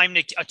good.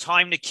 A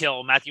Time to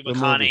Kill. Matthew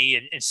McConaughey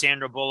and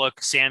Sandra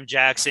Bullock, Sam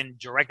Jackson,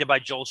 directed by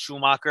Joel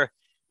Schumacher.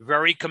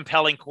 Very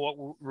compelling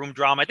courtroom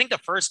drama. I think the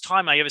first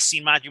time I ever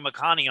seen Matthew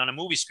McConaughey on a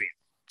movie screen.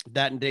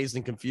 That and Dazed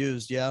and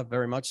Confused. Yeah,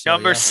 very much so.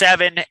 Number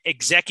 7,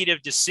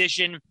 Executive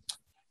Decision.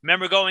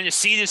 Remember going to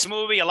see this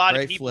movie? A lot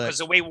of people, because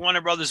the way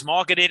Warner Brothers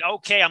marketed,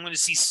 okay, I'm going to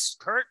see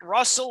Kurt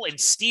Russell and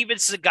Steven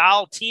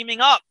Seagal teaming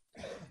up.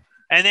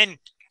 And then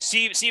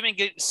Steven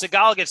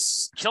Seagal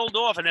gets killed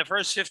off in the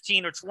first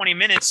 15 or 20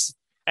 minutes.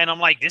 And I'm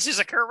like, this is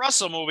a Kurt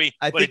Russell movie.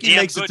 I think he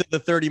makes it to the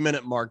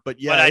 30-minute mark. But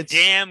yeah, but a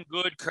damn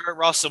good Kurt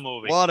Russell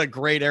movie. What a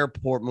great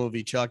airport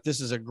movie, Chuck. This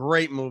is a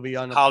great movie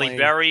on the Halle plane.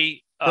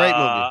 Berry. Great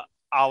movie.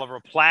 Oliver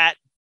Platt.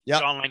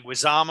 Yep. John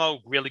Leguizamo.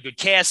 Really good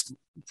cast.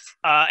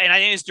 And I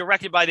think it's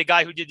directed by the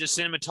guy who did the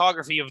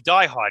cinematography of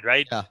Die Hard,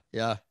 right?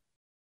 Yeah.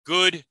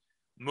 Good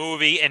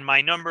movie. And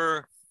my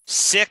number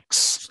 6.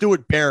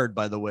 Stuart Baird,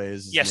 by the way,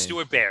 is his name.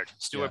 Stuart Baird.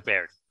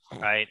 Baird.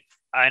 Right.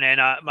 And then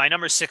my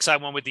number 6, I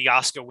went with the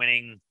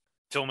Oscar-winning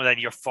film of that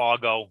year,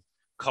 Fargo,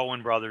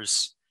 Coen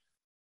Brothers.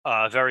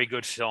 Very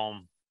good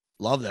film.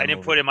 Love that. I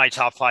didn't put it in my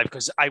top 5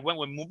 because I went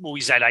with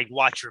movies that I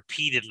watch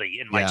repeatedly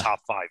in my top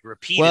 5.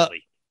 Repeatedly. Well,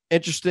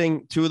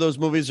 interesting. 2 of those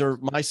movies are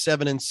my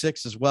 7 and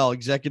 6 as well.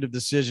 Executive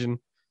Decision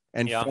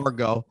and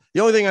Fargo. The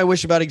only thing I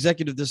wish about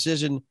Executive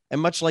Decision,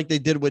 and much like they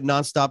did with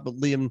Nonstop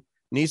with Liam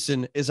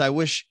Neeson, is I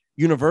wish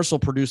Universal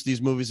produced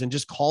these movies and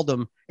just called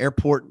them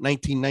Airport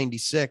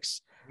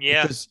 1996.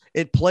 Yeah. Because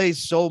it plays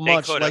so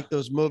much like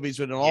those movies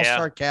with an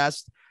all-star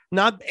cast,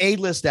 not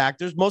A-list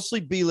actors, mostly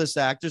B-list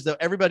actors that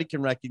everybody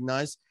can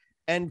recognize.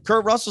 And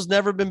Kurt Russell's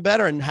never been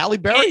better. And Halle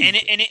Berry. And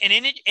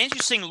an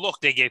interesting look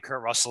they gave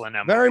Kurt Russell in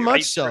that movie. Very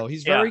much so.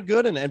 He's very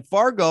good in it. And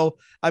Fargo,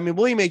 I mean,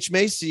 William H.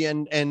 Macy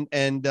and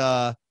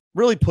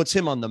really puts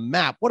him on the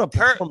map. What a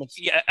performance.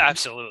 Yeah,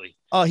 absolutely.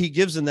 He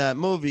gives in that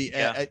movie.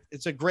 Yeah.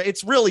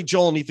 It's really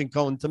Joel and Ethan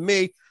Coen to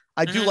me.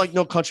 I do like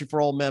No Country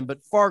for Old Men,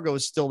 but Fargo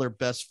is still their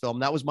best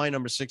film. That was my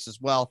number 6 as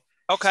well.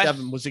 Okay.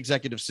 7 was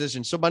Executive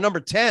Decision. So my number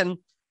 10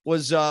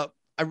 was I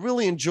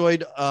really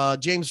enjoyed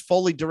James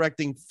Foley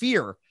directing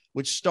Fear,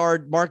 which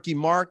starred Marky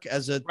Mark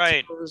as a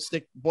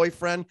terroristic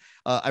boyfriend.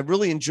 I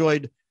really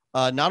enjoyed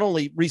not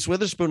only Reese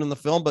Witherspoon in the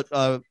film,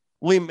 but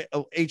William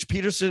H.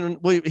 Peterson.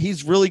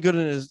 He's really good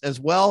in it as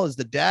well as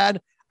the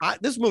dad.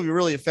 This movie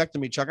really affected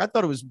me, Chuck. I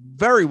thought it was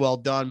very well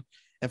done.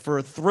 And for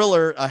a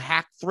thriller, a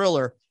hack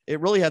thriller, it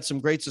really had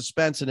some great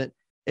suspense, and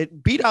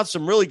it beat out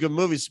some really good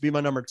movies to be my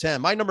number 10.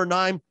 My number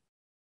 9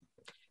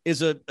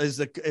 is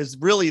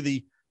really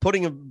the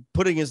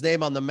putting his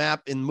name on the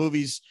map in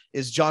movies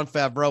is Jon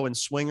Favreau in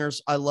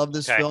Swingers. I love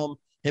this film.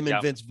 Him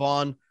and Vince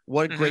Vaughn.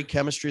 What great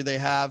chemistry they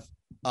have.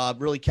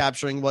 Really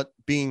capturing what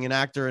being an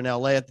actor in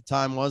LA at the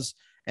time was,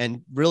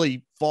 and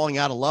really falling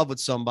out of love with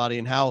somebody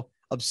and how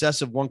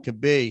obsessive one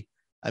could be.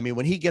 I mean,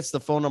 when he gets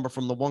the phone number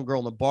from the one girl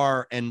in the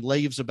bar and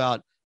leaves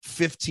about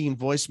 15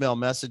 voicemail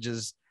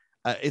messages,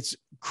 it's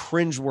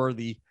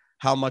cringeworthy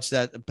how much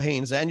that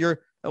pains. And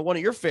one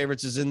of your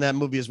favorites is in that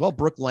movie as well,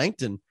 Brooke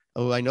Langton,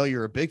 who I know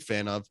you're a big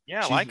fan of.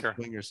 Yeah, I like her.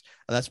 Swingers.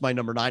 That's my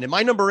number 9. And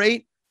my number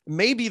 8,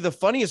 maybe the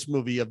funniest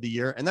movie of the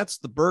year, and that's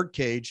The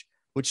Birdcage,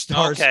 which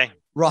stars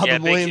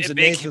Robin Williams and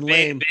Nathan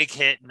Lane. Big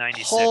hit in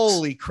 96.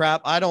 Holy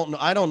crap. I don't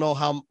know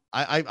how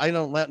I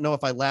don't know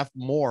if I laughed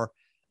more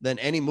than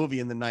any movie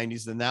in the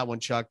 90s than that one,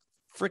 Chuck.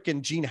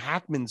 Freaking Gene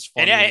Hackman's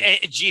funny.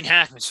 And Gene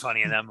Hackman's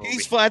funny in that movie.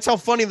 That's how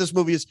funny this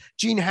movie is.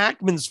 Gene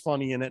Hackman's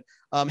funny in it.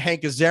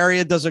 Hank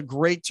Azaria does a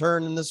great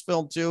turn in this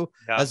film too,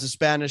 as a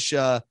Spanish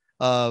the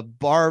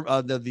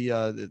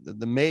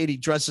maid. He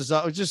dresses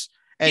up. It's just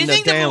and do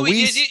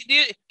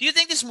you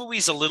think this movie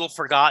is a little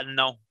forgotten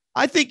though?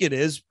 I think it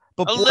is,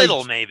 but a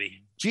little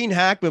maybe. Gene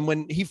Hackman,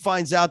 when he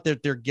finds out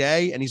that they're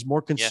gay and he's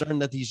more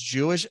concerned that he's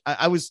Jewish,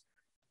 I was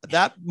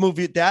that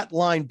movie. That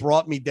line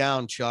brought me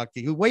down, Chuck.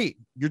 Wait,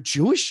 you're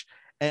Jewish?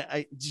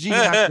 And Gene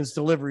Hackman's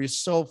delivery is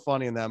so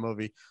funny in that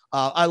movie.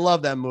 I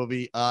love that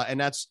movie.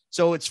 And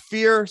it's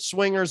Fear,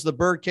 Swingers, The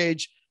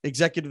Birdcage,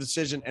 Executive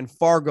Decision, and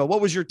Fargo. What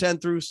was your 10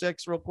 through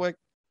 6 real quick?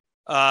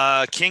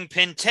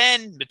 Kingpin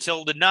 10,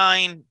 Matilda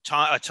 9,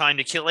 Time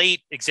to Kill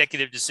 8,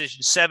 Executive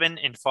Decision 7,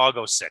 and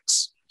Fargo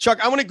 6.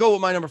 Chuck, I want to go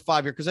with my number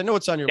 5 here because I know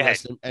it's on your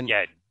list. And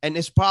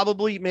it's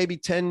probably maybe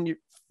 10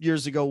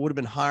 years ago would have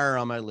been higher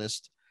on my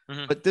list.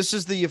 Mm-hmm. But this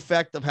is the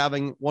effect of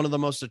having one of the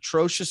most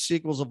atrocious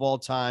sequels of all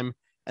time.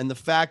 And the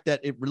fact that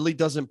it really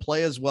doesn't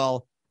play as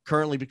well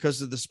currently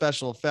because of the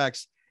special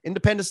effects.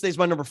 Independence Day is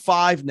my number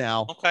 5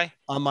 now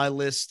on my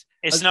list.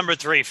 It's number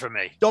 3 for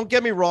me. Don't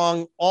get me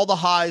wrong. All the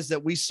highs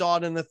that we saw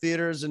it in the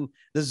theaters and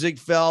the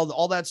Ziegfeld,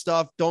 all that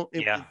stuff.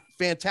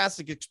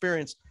 Fantastic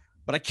experience.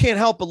 But I can't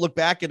help but look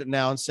back at it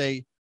now and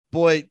say,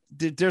 boy,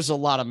 there's a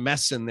lot of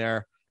mess in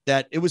there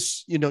that it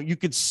was, you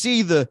could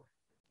see the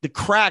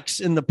cracks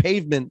in the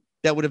pavement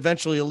that would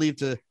eventually lead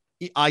to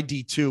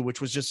ID2,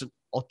 which was just an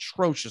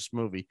atrocious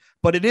movie.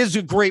 But it is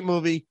a great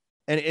movie,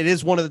 and it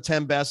is one of the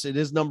 10 best. It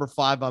is number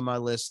 5 on my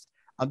list.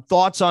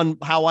 Thoughts on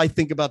how I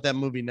think about that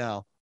movie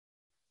now?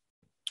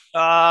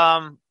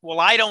 Well,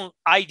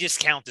 I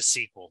discount the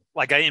sequel.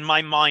 Like in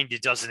my mind,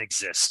 it doesn't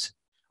exist.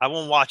 I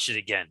won't watch it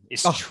again.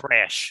 It's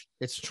trash.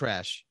 It's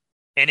trash.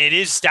 And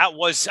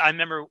I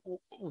remember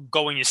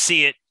going to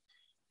see it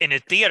in a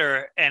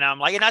theater, and I'm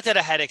like, not that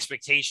I had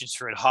expectations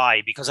for it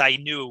high because I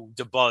knew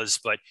the buzz,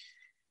 but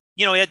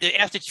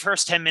after the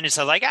first 10 minutes,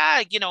 I was like,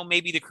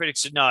 maybe the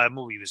critics said, no, the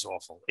movie was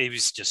awful. It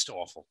was just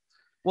awful.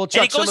 Well,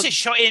 Chuck,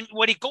 and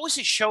what it goes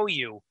to show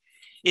you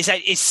is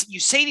that you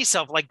say to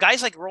yourself, like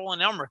guys like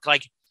Roland Emmerich,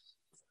 like,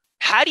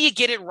 how do you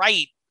get it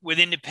right with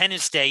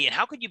Independence Day? And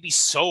how could you be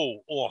so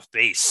off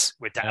base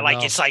with that?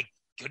 It's like,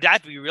 could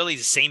that be really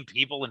the same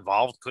people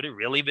involved? Could it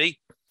really be?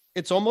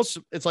 It's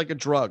like a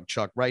drug,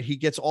 Chuck, right? He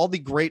gets all the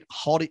great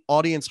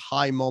audience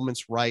high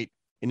moments right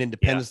in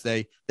Independence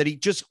Day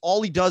that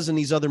all he does in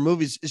these other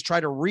movies is try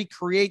to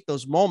recreate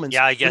those moments.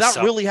 Yeah, I guess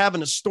without really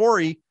having a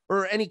story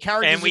or any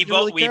characters. And we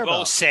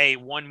both say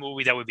one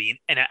movie that would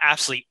be an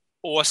absolutely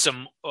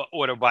awesome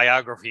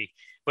autobiography,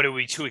 but it would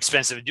be too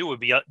expensive to do, would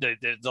be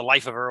the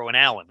life of Irwin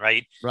Allen,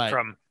 right?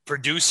 From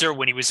producer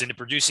when he was in the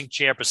producing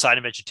chair, Poseidon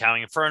Adventure,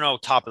 Towering Inferno,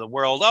 Top of the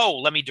World. Oh,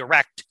 let me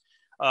direct.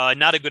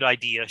 Not a good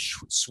idea.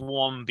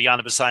 Swarm, Beyond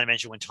the Poseidon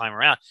Adventure, When Time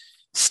Around.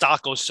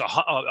 Stock goes to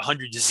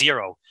 100 to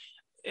 0.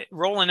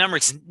 Roland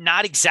Emmerich's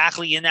not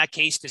exactly in that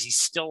case because he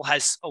still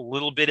has a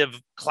little bit of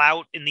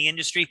clout in the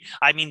industry.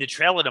 I mean, the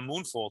trailer to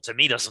Moonfall to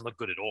me doesn't look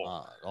good at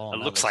all. It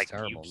looks like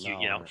terrible.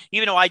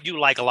 Even though I do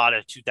like a lot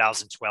of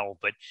 2012,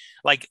 but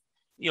like,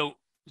 a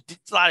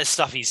lot of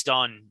stuff he's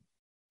done.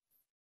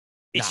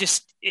 It's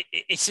just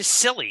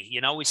silly,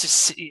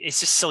 it's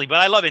just silly, but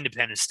I love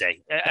Independence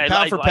Day.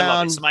 Pound for pound, I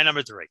love it. It's my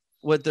number 3.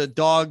 With the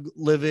dog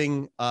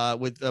living,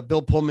 with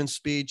Bill Pullman's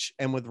speech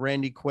and with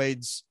Randy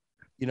Quaid's,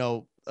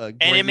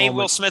 and it made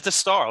Will Smith a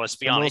star. Let's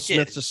be honest. Will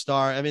Smith's a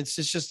star. I mean, it's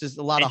just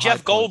a lot of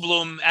Jeff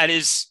Goldblum at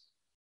his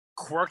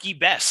quirky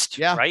best.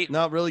 Yeah, right.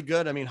 Not really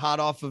good. I mean, hot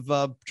off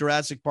of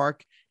Jurassic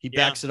Park, he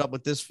backs it up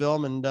with this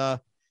film, and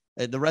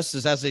the rest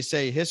is, as they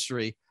say,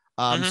 history.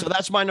 So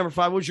that's my number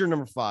 5. What's your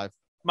number 5?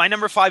 My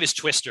number 5 is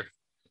Twister.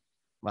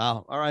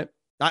 Wow. All right.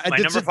 I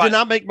did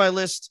not make my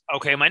list.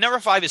 Okay, my number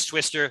 5 is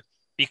Twister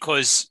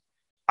because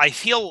I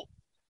feel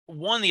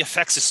the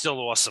effects is still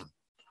awesome.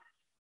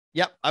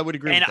 Yep, I would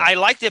agree. And I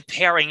like the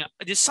pairing.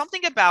 There's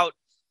something about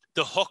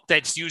the hook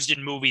that's used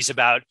in movies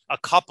about a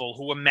couple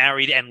who are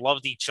married and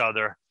loved each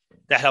other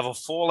that have a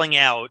falling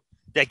out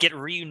that get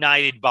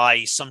reunited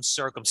by some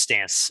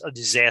circumstance, a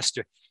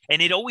disaster.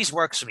 And it always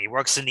works for me. It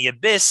works in The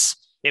Abyss.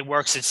 It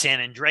works in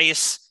San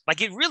Andreas.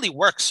 Like, it really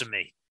works for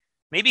me.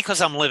 Maybe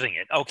because I'm living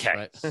it.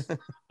 Okay. Right.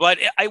 But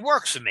it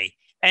works for me.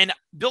 And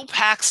Bill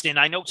Paxton,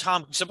 I know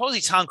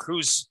supposedly Tom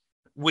Cruise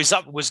was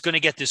going to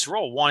get this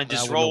role, wanted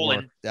this role.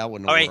 And that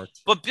wouldn't have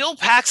worked. But Bill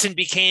Paxton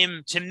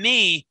became, to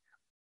me,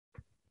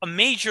 a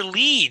major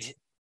lead.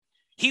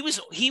 He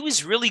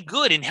was really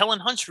good, and Helen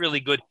Hunt's really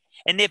good,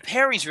 and their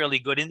pairing's really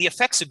good, and the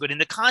effects are good,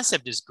 and the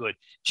concept is good.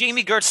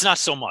 Jamie Gertz, not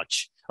so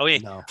much. Okay.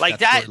 No, like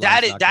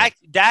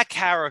that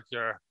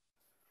character,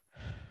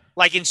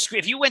 like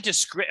if you went to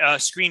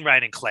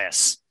screenwriting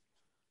class,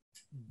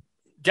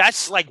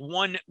 that's like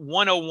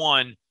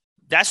 101.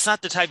 That's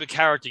not the type of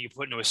character you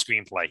put into a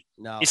screenplay.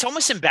 No, it's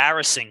almost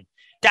embarrassing.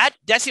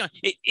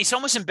 It's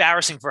almost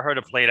embarrassing for her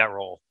to play that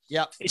role.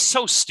 Yeah, it's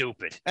so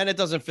stupid, and it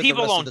doesn't fit.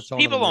 People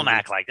don't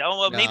act like that.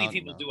 Well, maybe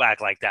people do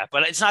act like that,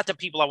 but it's not the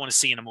people I want to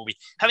see in a movie.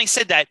 Having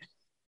said that,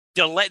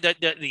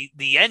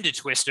 the end of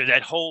Twister,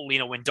 that whole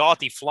when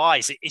Dorothy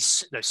flies,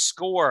 it's the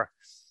score,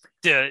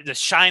 the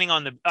shining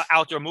on the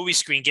outdoor movie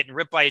screen, getting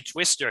ripped by a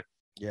twister.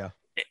 Yeah.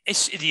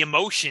 It's the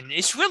emotion.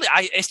 It's really,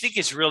 I think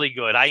it's really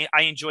good. I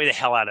enjoy the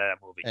hell out of that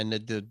movie. And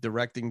the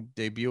directing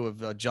debut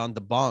of John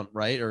DeBont,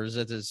 right? Or is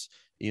it his,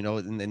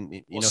 and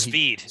then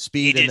Speed, and then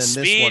Speed, this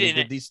one, he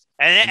did these.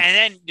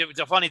 And then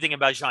the funny thing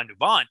about John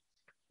DeBont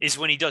is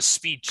when he does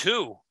Speed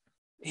 2,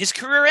 his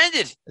career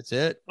ended. That's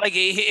it. Like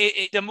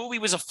the movie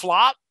was a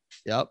flop.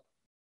 Yep.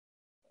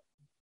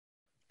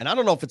 And I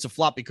don't know if it's a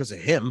flop because of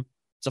him.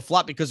 It's a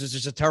flop because it's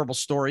just a terrible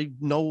story.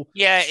 No.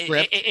 Yeah,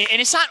 script.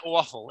 And it's not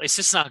awful. It's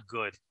just not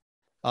good.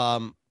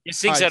 There's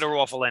things that are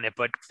awful in it,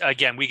 but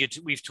again,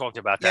 we've talked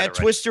about that. Yeah, already.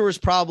 Twister was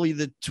probably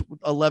the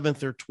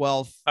 11th or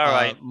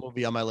 12th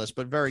movie on my list,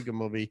 but very good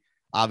movie.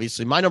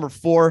 Obviously, my number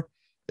 4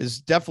 is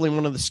definitely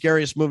one of the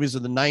scariest movies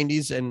of the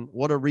 90s, and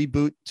what a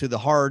reboot to the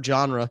horror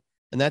genre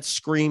and that's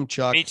Scream,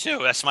 Chuck. Me too.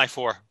 That's my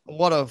 4.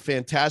 What a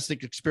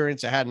fantastic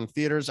experience I had in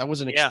theaters. I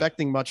wasn't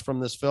expecting much from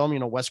this film.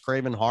 Wes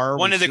Craven horror.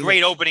 One of the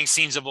great opening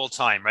scenes of all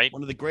time, right?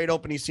 One of the great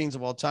opening scenes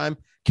of all time.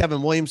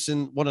 Kevin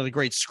Williamson, one of the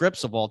great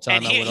scripts of all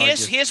time. And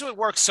here's what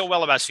works so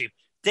well about Scream.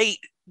 They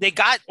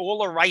got all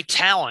the right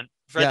talent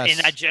in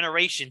that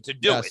generation to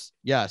do it.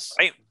 Yes.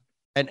 Right.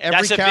 And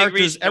every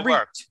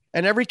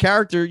every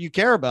character you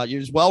care about,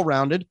 you're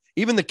well-rounded.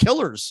 Even the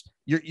killers,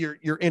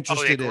 you're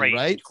interested in,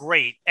 right?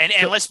 Great. And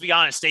let's be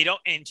honest, they don't,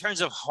 in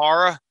terms of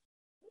horror,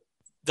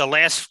 the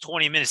last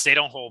 20 minutes, they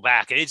don't hold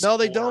back. They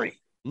don't.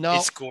 No,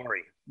 it's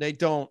gory. They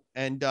don't.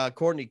 And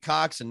Courtney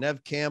Cox and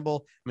Nev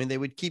Campbell, I mean, they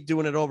would keep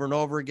doing it over and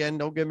over again.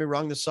 Don't get me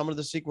wrong. Some of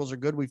the sequels are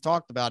good. We've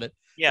talked about it.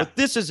 Yeah. But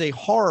this is a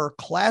horror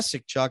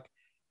classic, Chuck.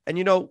 And,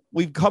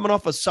 we've coming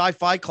off a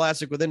sci-fi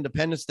classic with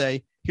Independence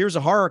Day. Here's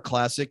a horror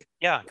classic.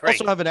 Yeah, great.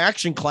 Also have an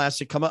action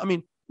classic come up. I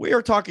mean, we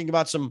are talking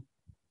about some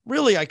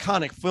really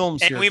iconic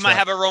films and here. And we might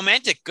have a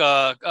romantic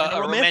comedy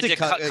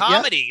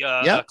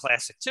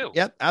classic too.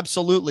 Yep,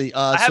 absolutely.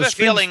 I have a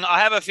feeling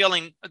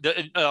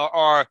that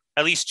are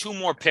at least 2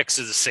 more picks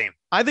are the same.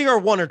 I think our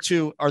 1 or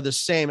 2 are the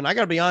same. And I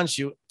got to be honest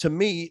with you, to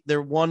me,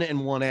 they're 1 and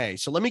 1A.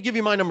 So let me give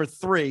you my number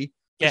 3.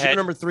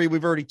 Number 3,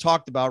 we've already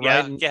talked about,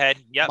 right? Go ahead.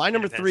 Yeah. My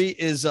number 3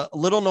 is a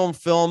little known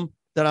film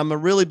that I'm a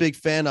really big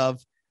fan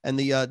of. And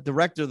the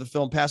director of the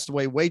film passed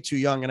away way too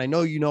young. And I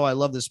know I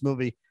love this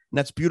movie. And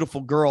that's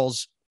Beautiful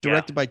Girls,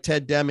 directed by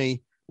Ted Demme,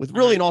 with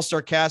really an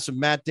all-star cast of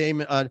Matt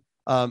Damon,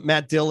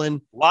 Matt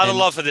Dillon. A lot of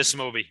love for this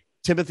movie.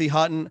 Timothy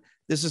Hutton.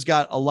 This has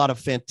got a lot of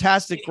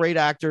fantastic, great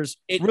actors,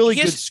 really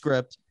good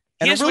script,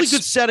 and a really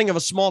good setting of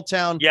a small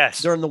town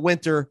during the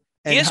winter.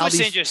 And here's what's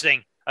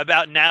interesting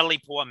about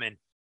Natalie Portman.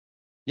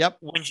 Yep.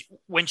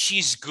 When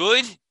she's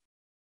good,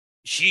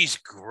 she's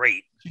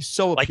great. She's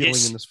so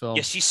appealing in this film.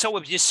 Yeah,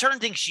 there's certain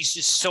things she's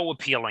just so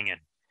appealing in.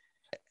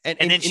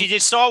 And then she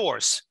did Star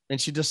Wars. And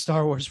she does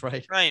Star Wars,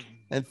 right? Right.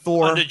 And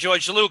Thor. Under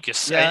George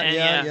Lucas.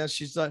 Yeah.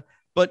 She's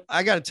but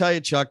I got to tell you,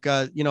 Chuck,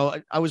 I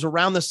was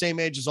around the same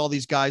age as all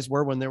these guys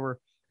were when they were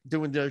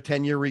doing their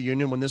 10-year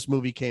reunion when this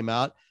movie came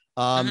out.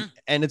 And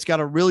it's got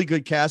a really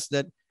good cast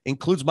that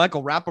includes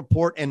Michael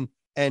Rappaport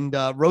and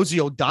Rosie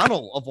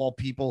O'Donnell, of all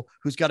people,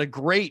 who's got a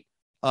great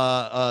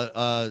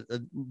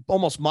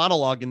almost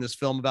monologue in this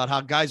film about how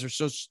guys are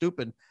so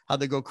stupid, how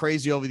they go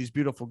crazy over these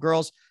beautiful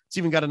girls. It's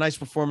even got a nice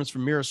performance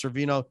from Mira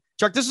Sorvino.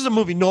 Chuck, this is a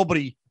movie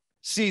nobody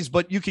sees,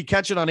 but you could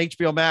catch it on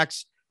HBO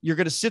Max. You're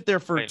going to sit there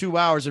for 2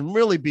 hours and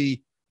really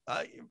be,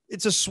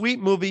 it's a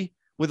sweet movie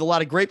with a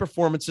lot of great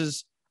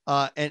performances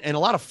and a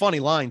lot of funny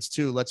lines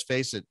too. Let's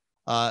face it.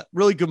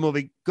 Really good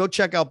movie. Go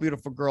check out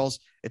Beautiful Girls.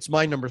 It's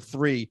my number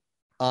 3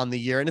 on the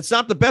year. And it's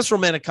not the best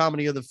romantic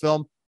comedy of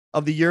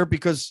the year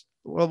because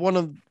one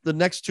of the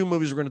next 2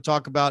 movies we're going to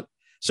talk about.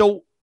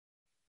 So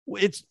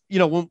it's,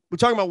 when we're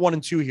talking about 1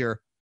 and 2 here,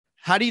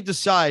 how do you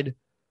decide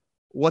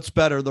what's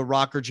better, The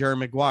Rock or Jerry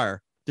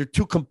Maguire? They're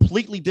 2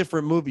 completely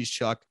different movies,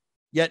 Chuck,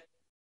 yet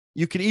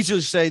you could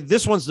easily say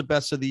this one's the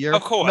best of the year.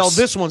 Of course. No,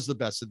 this one's the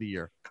best of the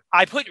year.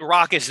 I put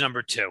Rock as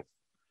number 2.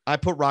 I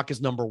put Rock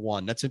as number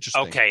 1. That's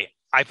interesting. Okay.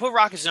 I put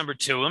Rock as number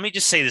 2. Let me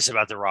just say this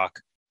about The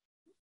Rock.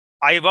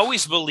 I have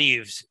always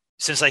believed,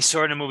 since I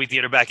saw it in a movie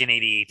theater back in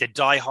 '88, that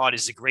Die Hard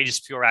is the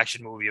greatest pure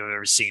action movie I've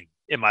ever seen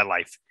in my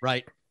life.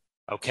 Right.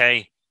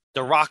 Okay.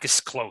 The Rock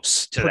is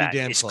close to that.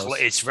 Damn close.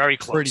 It's very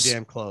close. Pretty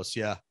damn close.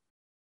 Yeah.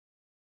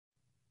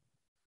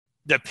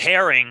 The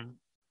pairing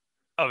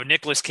of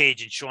Nicolas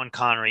Cage and Sean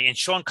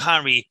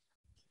Connery,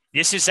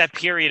 this is that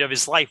period of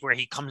his life where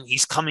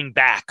he's coming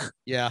back.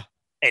 Yeah.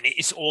 And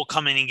it's all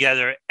coming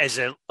together as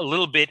a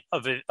little bit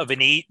of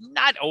an age,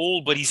 not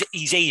old, but he's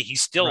 80.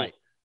 He's still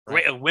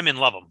great. Women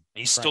love him.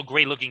 He's still a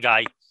great looking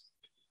guy,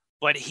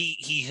 but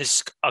he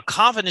has a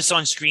confidence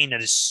on screen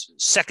that is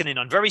second to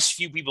none. Very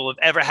few people have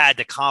ever had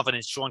the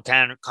confidence Sean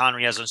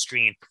Connery has on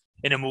screen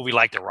in a movie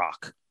like The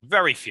Rock.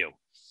 Very few.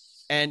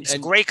 And he's a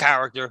great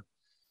character.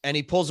 And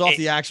he pulls off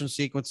the action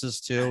sequences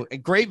too. A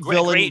great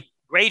villain.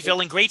 Great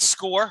villain. Great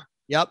score.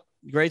 Yep.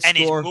 Great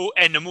score.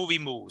 And the movie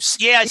moves.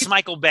 Yeah, it's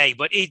Michael Bay,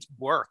 but it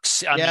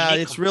works. I mean,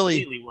 it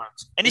really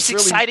works. And it's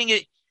exciting.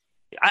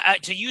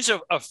 To use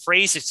a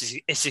phrase,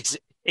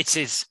 it's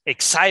as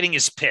exciting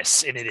as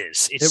piss, and it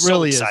is. It's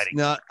really so exciting.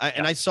 No,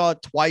 and I saw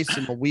it twice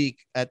in a week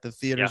at the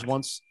theaters.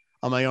 Once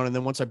on my own, and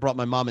then once I brought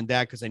my mom and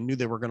dad because I knew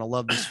they were going to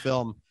love this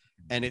film.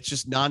 And it's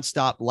just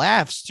nonstop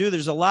laughs too.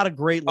 There's a lot of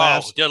great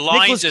laughs. The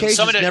lines and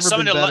some of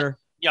the better.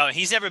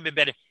 He's never been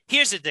better.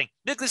 Here's the thing: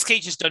 Nicolas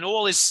Cage has done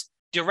all his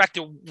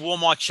director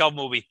Walmart shelf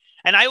movie,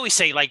 and I always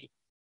say, like,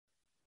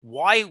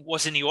 why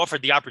wasn't he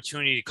offered the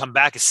opportunity to come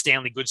back as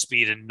Stanley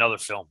Goodspeed in another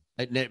film?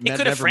 They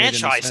could have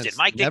franchised it,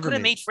 Mike. They could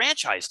have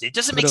franchised it. It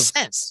doesn't make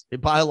sense. A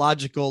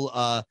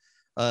biological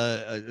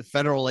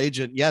federal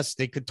agent, yes,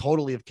 they could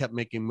totally have kept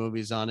making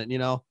movies on it.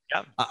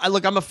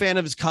 I'm a fan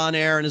of his Con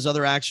Air and his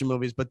other action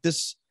movies, but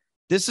this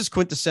is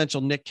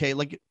quintessential Nick Cage.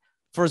 Like,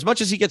 for as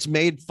much as he gets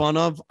made fun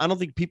of, I don't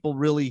think people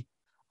really.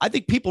 I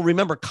think people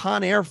remember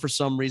Con Air for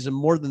some reason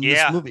more than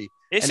this movie.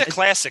 It's And a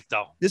classic,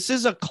 though. this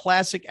is a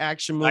classic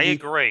action movie. I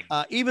agree.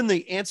 Even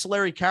the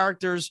ancillary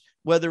characters,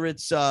 whether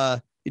it's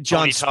John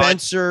Tony Todd.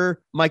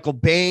 Spencer, Michael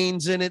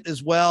Baine's in it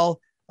as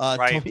well.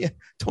 Right.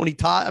 Tony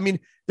Todd. I mean,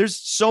 there's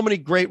so many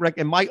great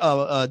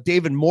and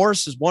David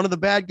Morse is one of the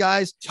bad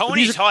guys.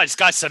 Tony Todd's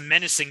got some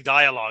menacing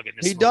dialogue in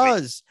this movie. He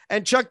does.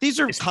 And Chuck, these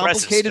are His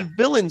complicated presence.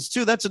 villains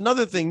too. That's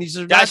another thing.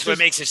 That's what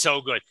makes it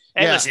so good.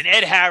 And Yeah. listen,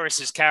 Ed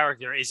Harris's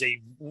character is a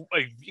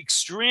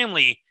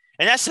extremely,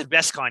 and that's the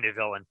best kind of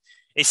villain.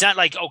 It's not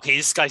like, okay,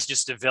 this guy's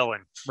just a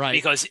villain. right.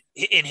 Because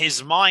in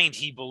his mind,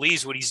 he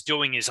believes what he's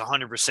doing is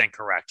 100%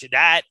 correct.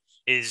 That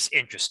is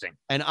interesting.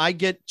 And I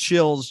get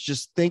chills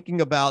just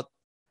thinking about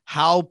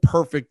how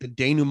perfect the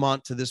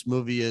denouement to this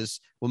movie is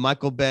with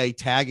Michael Bay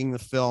tagging the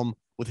film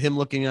with him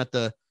looking at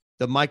the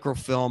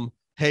microfilm.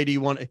 Hey, do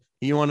you want to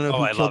know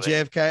who killed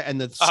JFK?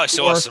 And the it's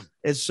score awesome.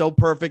 is so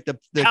perfect. The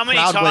How many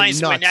crowd went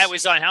times when nuts. that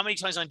was on? How many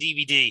times on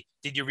DVD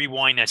did you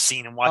rewind that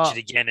scene and watch it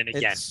again and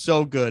again? It's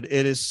so good.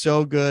 It is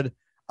so good.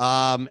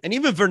 And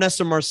even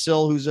Vanessa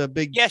Marcil, who's a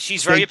big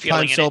She's very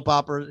appealing. In soap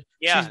opera.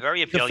 Yeah, she's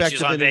very appealing.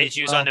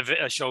 She was on it.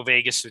 the show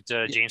Vegas with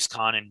James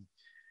Caan, and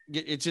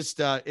It's just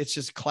a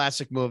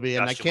classic movie,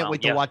 and I can't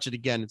wait to yeah. watch it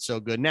again. It's so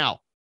good. Now,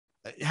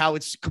 how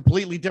it's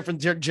completely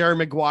different than Jerry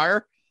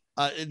Maguire,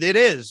 it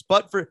is.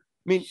 But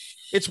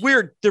it's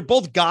weird. They're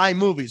both guy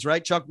movies,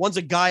 right, Chuck? One's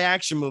a guy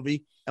action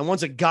movie, and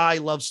one's a guy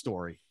love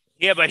story.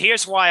 Yeah, but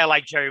here's why I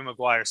like Jerry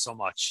Maguire so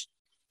much,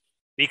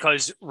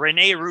 because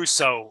Renee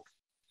Zellweger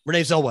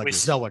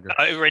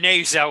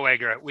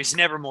was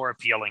never more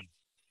appealing.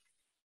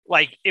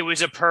 Like, it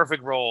was a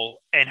perfect role,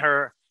 and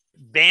her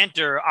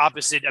banter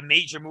opposite a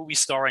major movie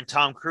star and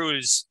Tom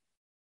Cruise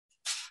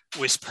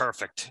was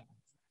perfect.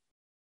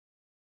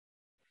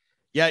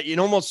 Yeah, you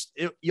almost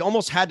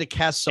had to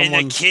cast someone.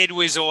 And the kid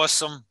was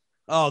awesome.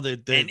 Oh,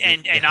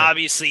 and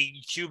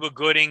obviously Cuba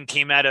Gooding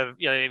came out of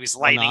it was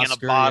lightning in a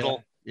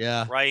bottle.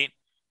 Yeah. Right.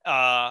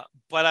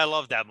 But I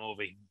love that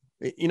movie.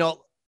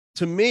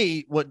 To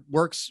me, what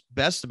works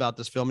best about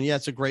this film, and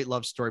it's a great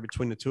love story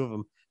between the two of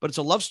them, but it's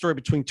a love story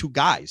between two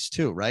guys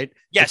too, right?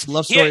 Yes, it's a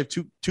love story of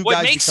two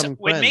guys becoming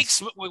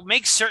friends. What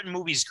makes certain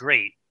movies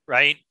great,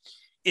 right,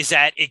 is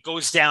that it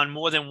goes down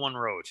more than one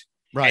road.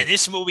 Right. And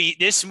this movie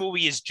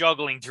is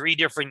juggling 3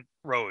 different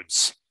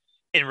roads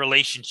in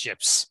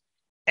relationships,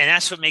 and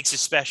that's what makes it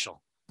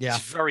special. Yeah,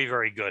 it's very,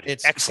 very good.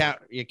 It's excellent.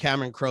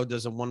 Cameron Crowe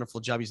does a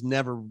wonderful job. He's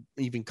never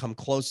even come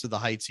close to the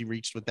heights he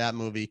reached with that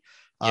movie.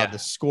 The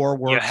score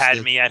works. You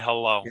had me at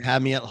hello.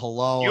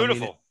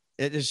 Beautiful.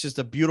 It is just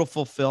a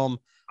beautiful film.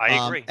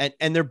 I agree.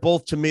 And they're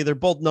both, to me, they're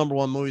both number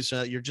one movies.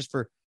 You're just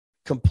for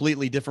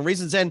completely different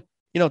reasons. And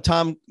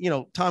Tom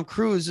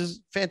Cruise is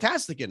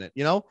fantastic in it.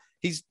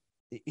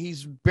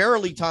 He's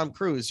barely Tom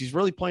Cruise. He's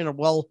really playing a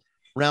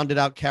well-rounded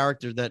out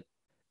character that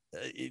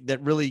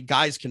really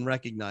guys can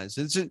recognize.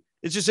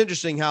 It's just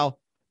interesting how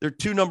they're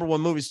 2 number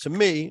one movies to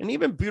me, and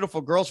even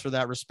Beautiful Girls for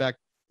that respect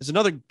is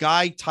another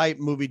guy type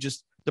movie.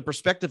 Just the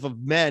perspective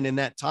of men in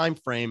that time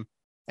frame,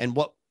 and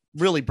what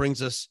really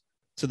brings us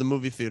to the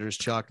movie theaters,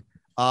 Chuck.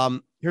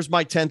 Here's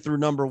my 10 through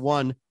number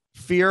 1: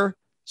 Fear,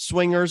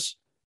 Swingers,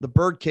 The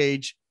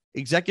Birdcage,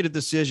 Executive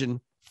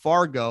Decision,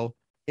 Fargo,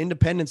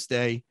 Independence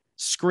Day,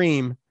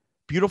 Scream,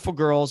 Beautiful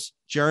Girls,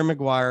 Jerry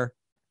Maguire,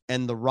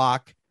 and The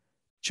Rock.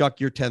 Chuck,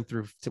 your 10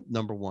 through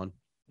number 1.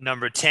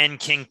 Number 10,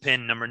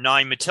 Kingpin. Number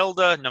 9,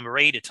 Matilda. Number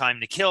 8, A Time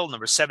to Kill.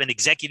 Number 7,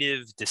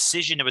 Executive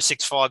Decision. Number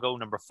 6, Fargo.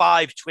 Number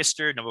 5,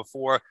 Twister. Number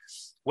 4,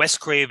 Wes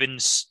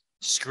Craven's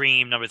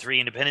Scream. Number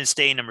 3, Independence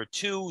Day. Number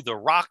 2, The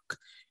Rock.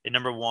 And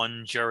number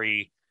 1,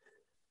 Jerry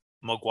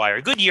Maguire.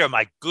 Good year,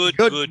 Mike. Good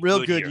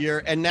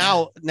year. And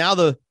now the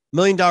 $1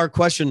 million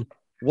question: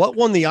 what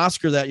won the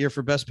Oscar that year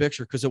for Best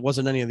Picture? Because it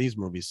wasn't any of these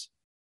movies.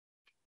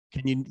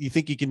 Can you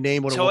think you can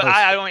name what it was?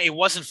 I don't. It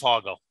wasn't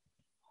Fargo.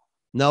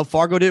 No,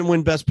 Fargo didn't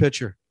win Best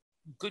Picture.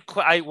 Good.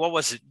 What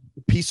was it?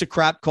 A piece of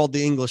crap called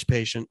The English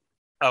Patient.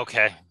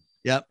 Okay.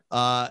 Yep.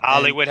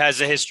 Hollywood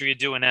has a history of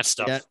doing that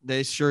stuff. Yeah,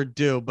 they sure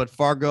do. But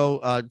Fargo,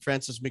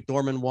 Frances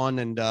McDormand won,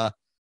 and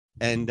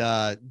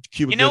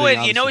Cuba. You know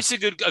what? You know, it's a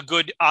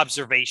good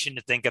observation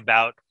to think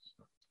about.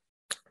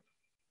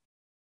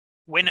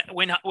 When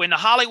the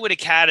Hollywood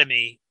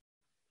Academy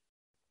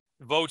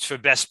votes for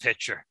Best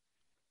Picture,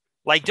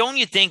 like, don't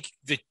you think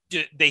that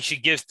they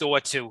should give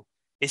thought to,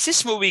 is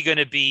this movie going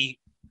to be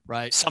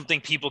right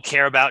something people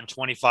care about in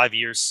 25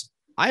 years?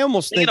 I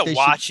almost think they're going to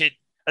watch it.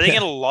 Are they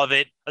going to love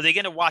it? Are they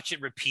going to watch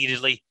it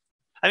repeatedly?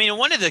 I mean,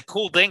 one of the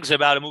cool things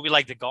about a movie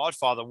like The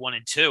Godfather 1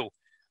 and 2,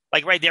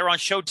 like, right, they're on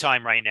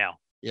Showtime right now.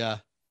 Yeah.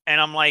 And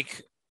I'm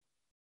like,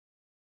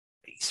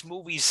 these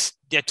movies,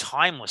 they're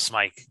timeless,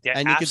 Mike. They're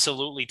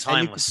absolutely timeless.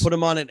 And you could put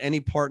them on at any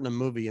part in a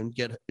movie and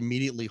get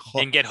immediately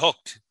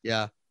hooked.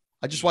 Yeah.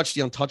 I just watched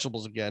The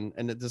Untouchables again,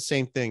 and it's the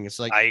same thing. It's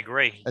like, I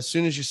agree. As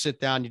soon as you sit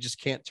down, you just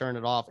can't turn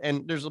it off.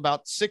 And there's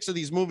about 6 of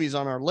these movies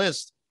on our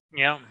list.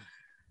 Yeah.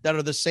 That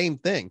are the same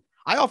thing.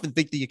 I often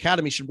think the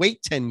Academy should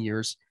wait 10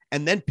 years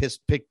and then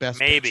pick Best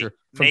Picture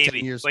from 10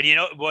 years. But you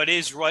know what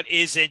is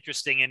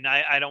interesting, and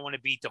I don't want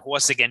to beat the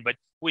horse again, but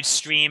with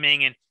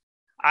streaming, and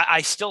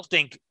I still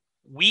think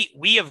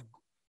we have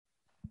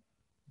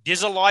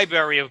There's a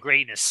library of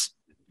greatness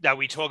that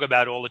we talk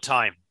about all the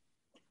time.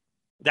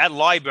 That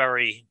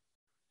library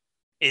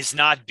is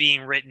not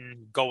being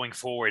written going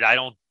forward.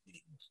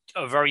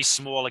 A very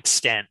small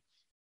extent.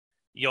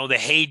 The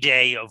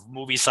heyday of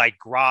movies like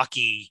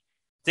Rocky.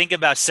 Think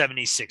about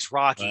 76,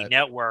 Rocky, right.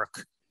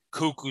 Network,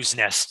 Cuckoo's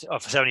Nest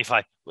of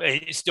 75.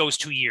 It's those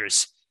 2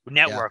 years.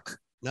 Network. Yeah.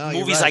 No,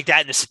 movies like that,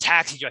 and this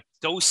Taxi Driver,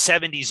 those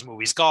 70s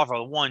movies,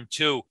 Godfather 1,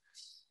 2,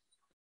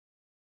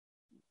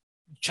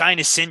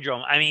 China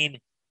Syndrome. I mean,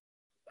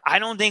 I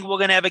don't think we're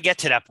going to ever get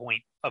to that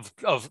point of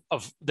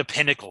the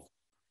pinnacle.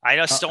 I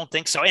just don't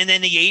think so. And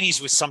then the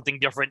 80s was something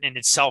different in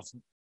itself,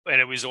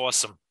 and it was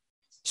awesome.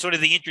 Sort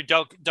of the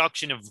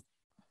introduction of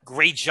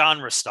great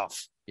genre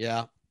stuff.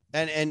 Yeah.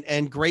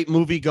 And great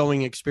movie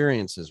going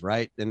experiences,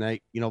 right? And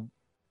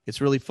it's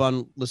really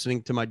fun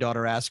listening to my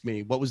daughter ask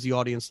me, what was the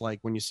audience like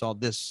when you saw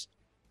this?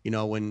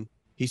 When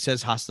he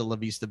says "Hasta la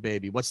vista,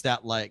 baby," what's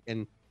that like?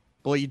 And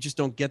boy, you just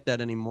don't get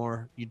that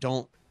anymore. You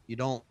don't.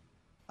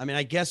 I mean,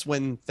 I guess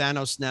when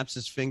Thanos snaps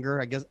his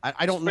finger, I guess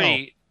I don't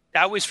know.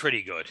 That was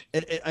pretty good.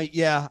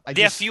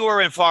 They're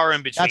fewer and far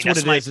in between.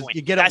 That's what it is.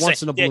 You get it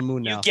once in a blue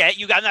moon now.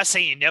 I'm not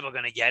saying you're never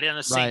going to get it. I'm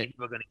not saying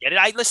you're never going to get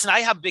it. I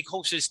have big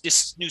hopes of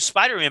this new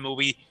Spider-Man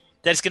movie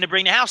that's going to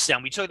bring the house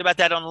down. We talked about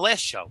that on the last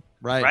show.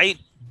 Right?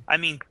 I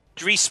mean,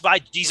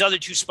 these other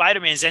two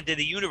Spider-Mans enter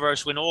the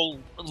universe when all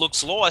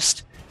looks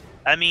lost.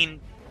 I mean,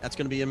 that's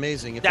going to be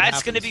amazing.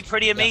 That's going to be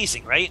pretty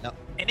amazing, right? Yep.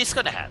 And it's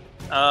going to happen.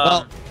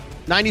 Well,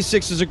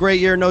 96 is a great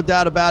year, no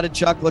doubt about it,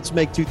 Chuck. Let's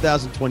make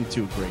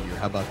 2022 a great year.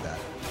 How about that?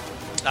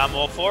 I'm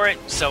all for it.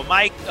 So,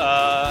 Mike,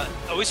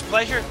 always a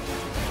pleasure.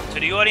 To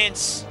the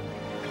audience,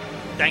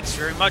 thanks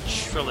very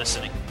much for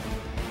listening.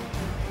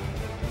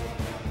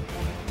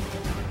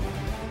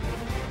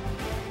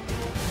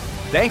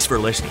 Thanks for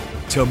listening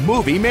to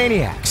Movie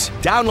Maniacs.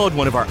 Download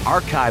one of our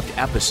archived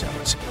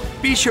episodes.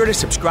 Be sure to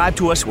subscribe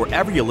to us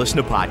wherever you listen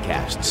to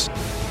podcasts.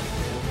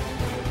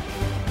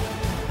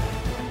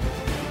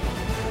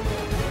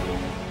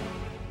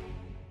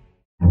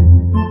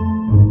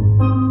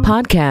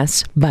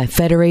 Podcasts by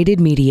Federated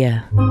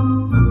Media.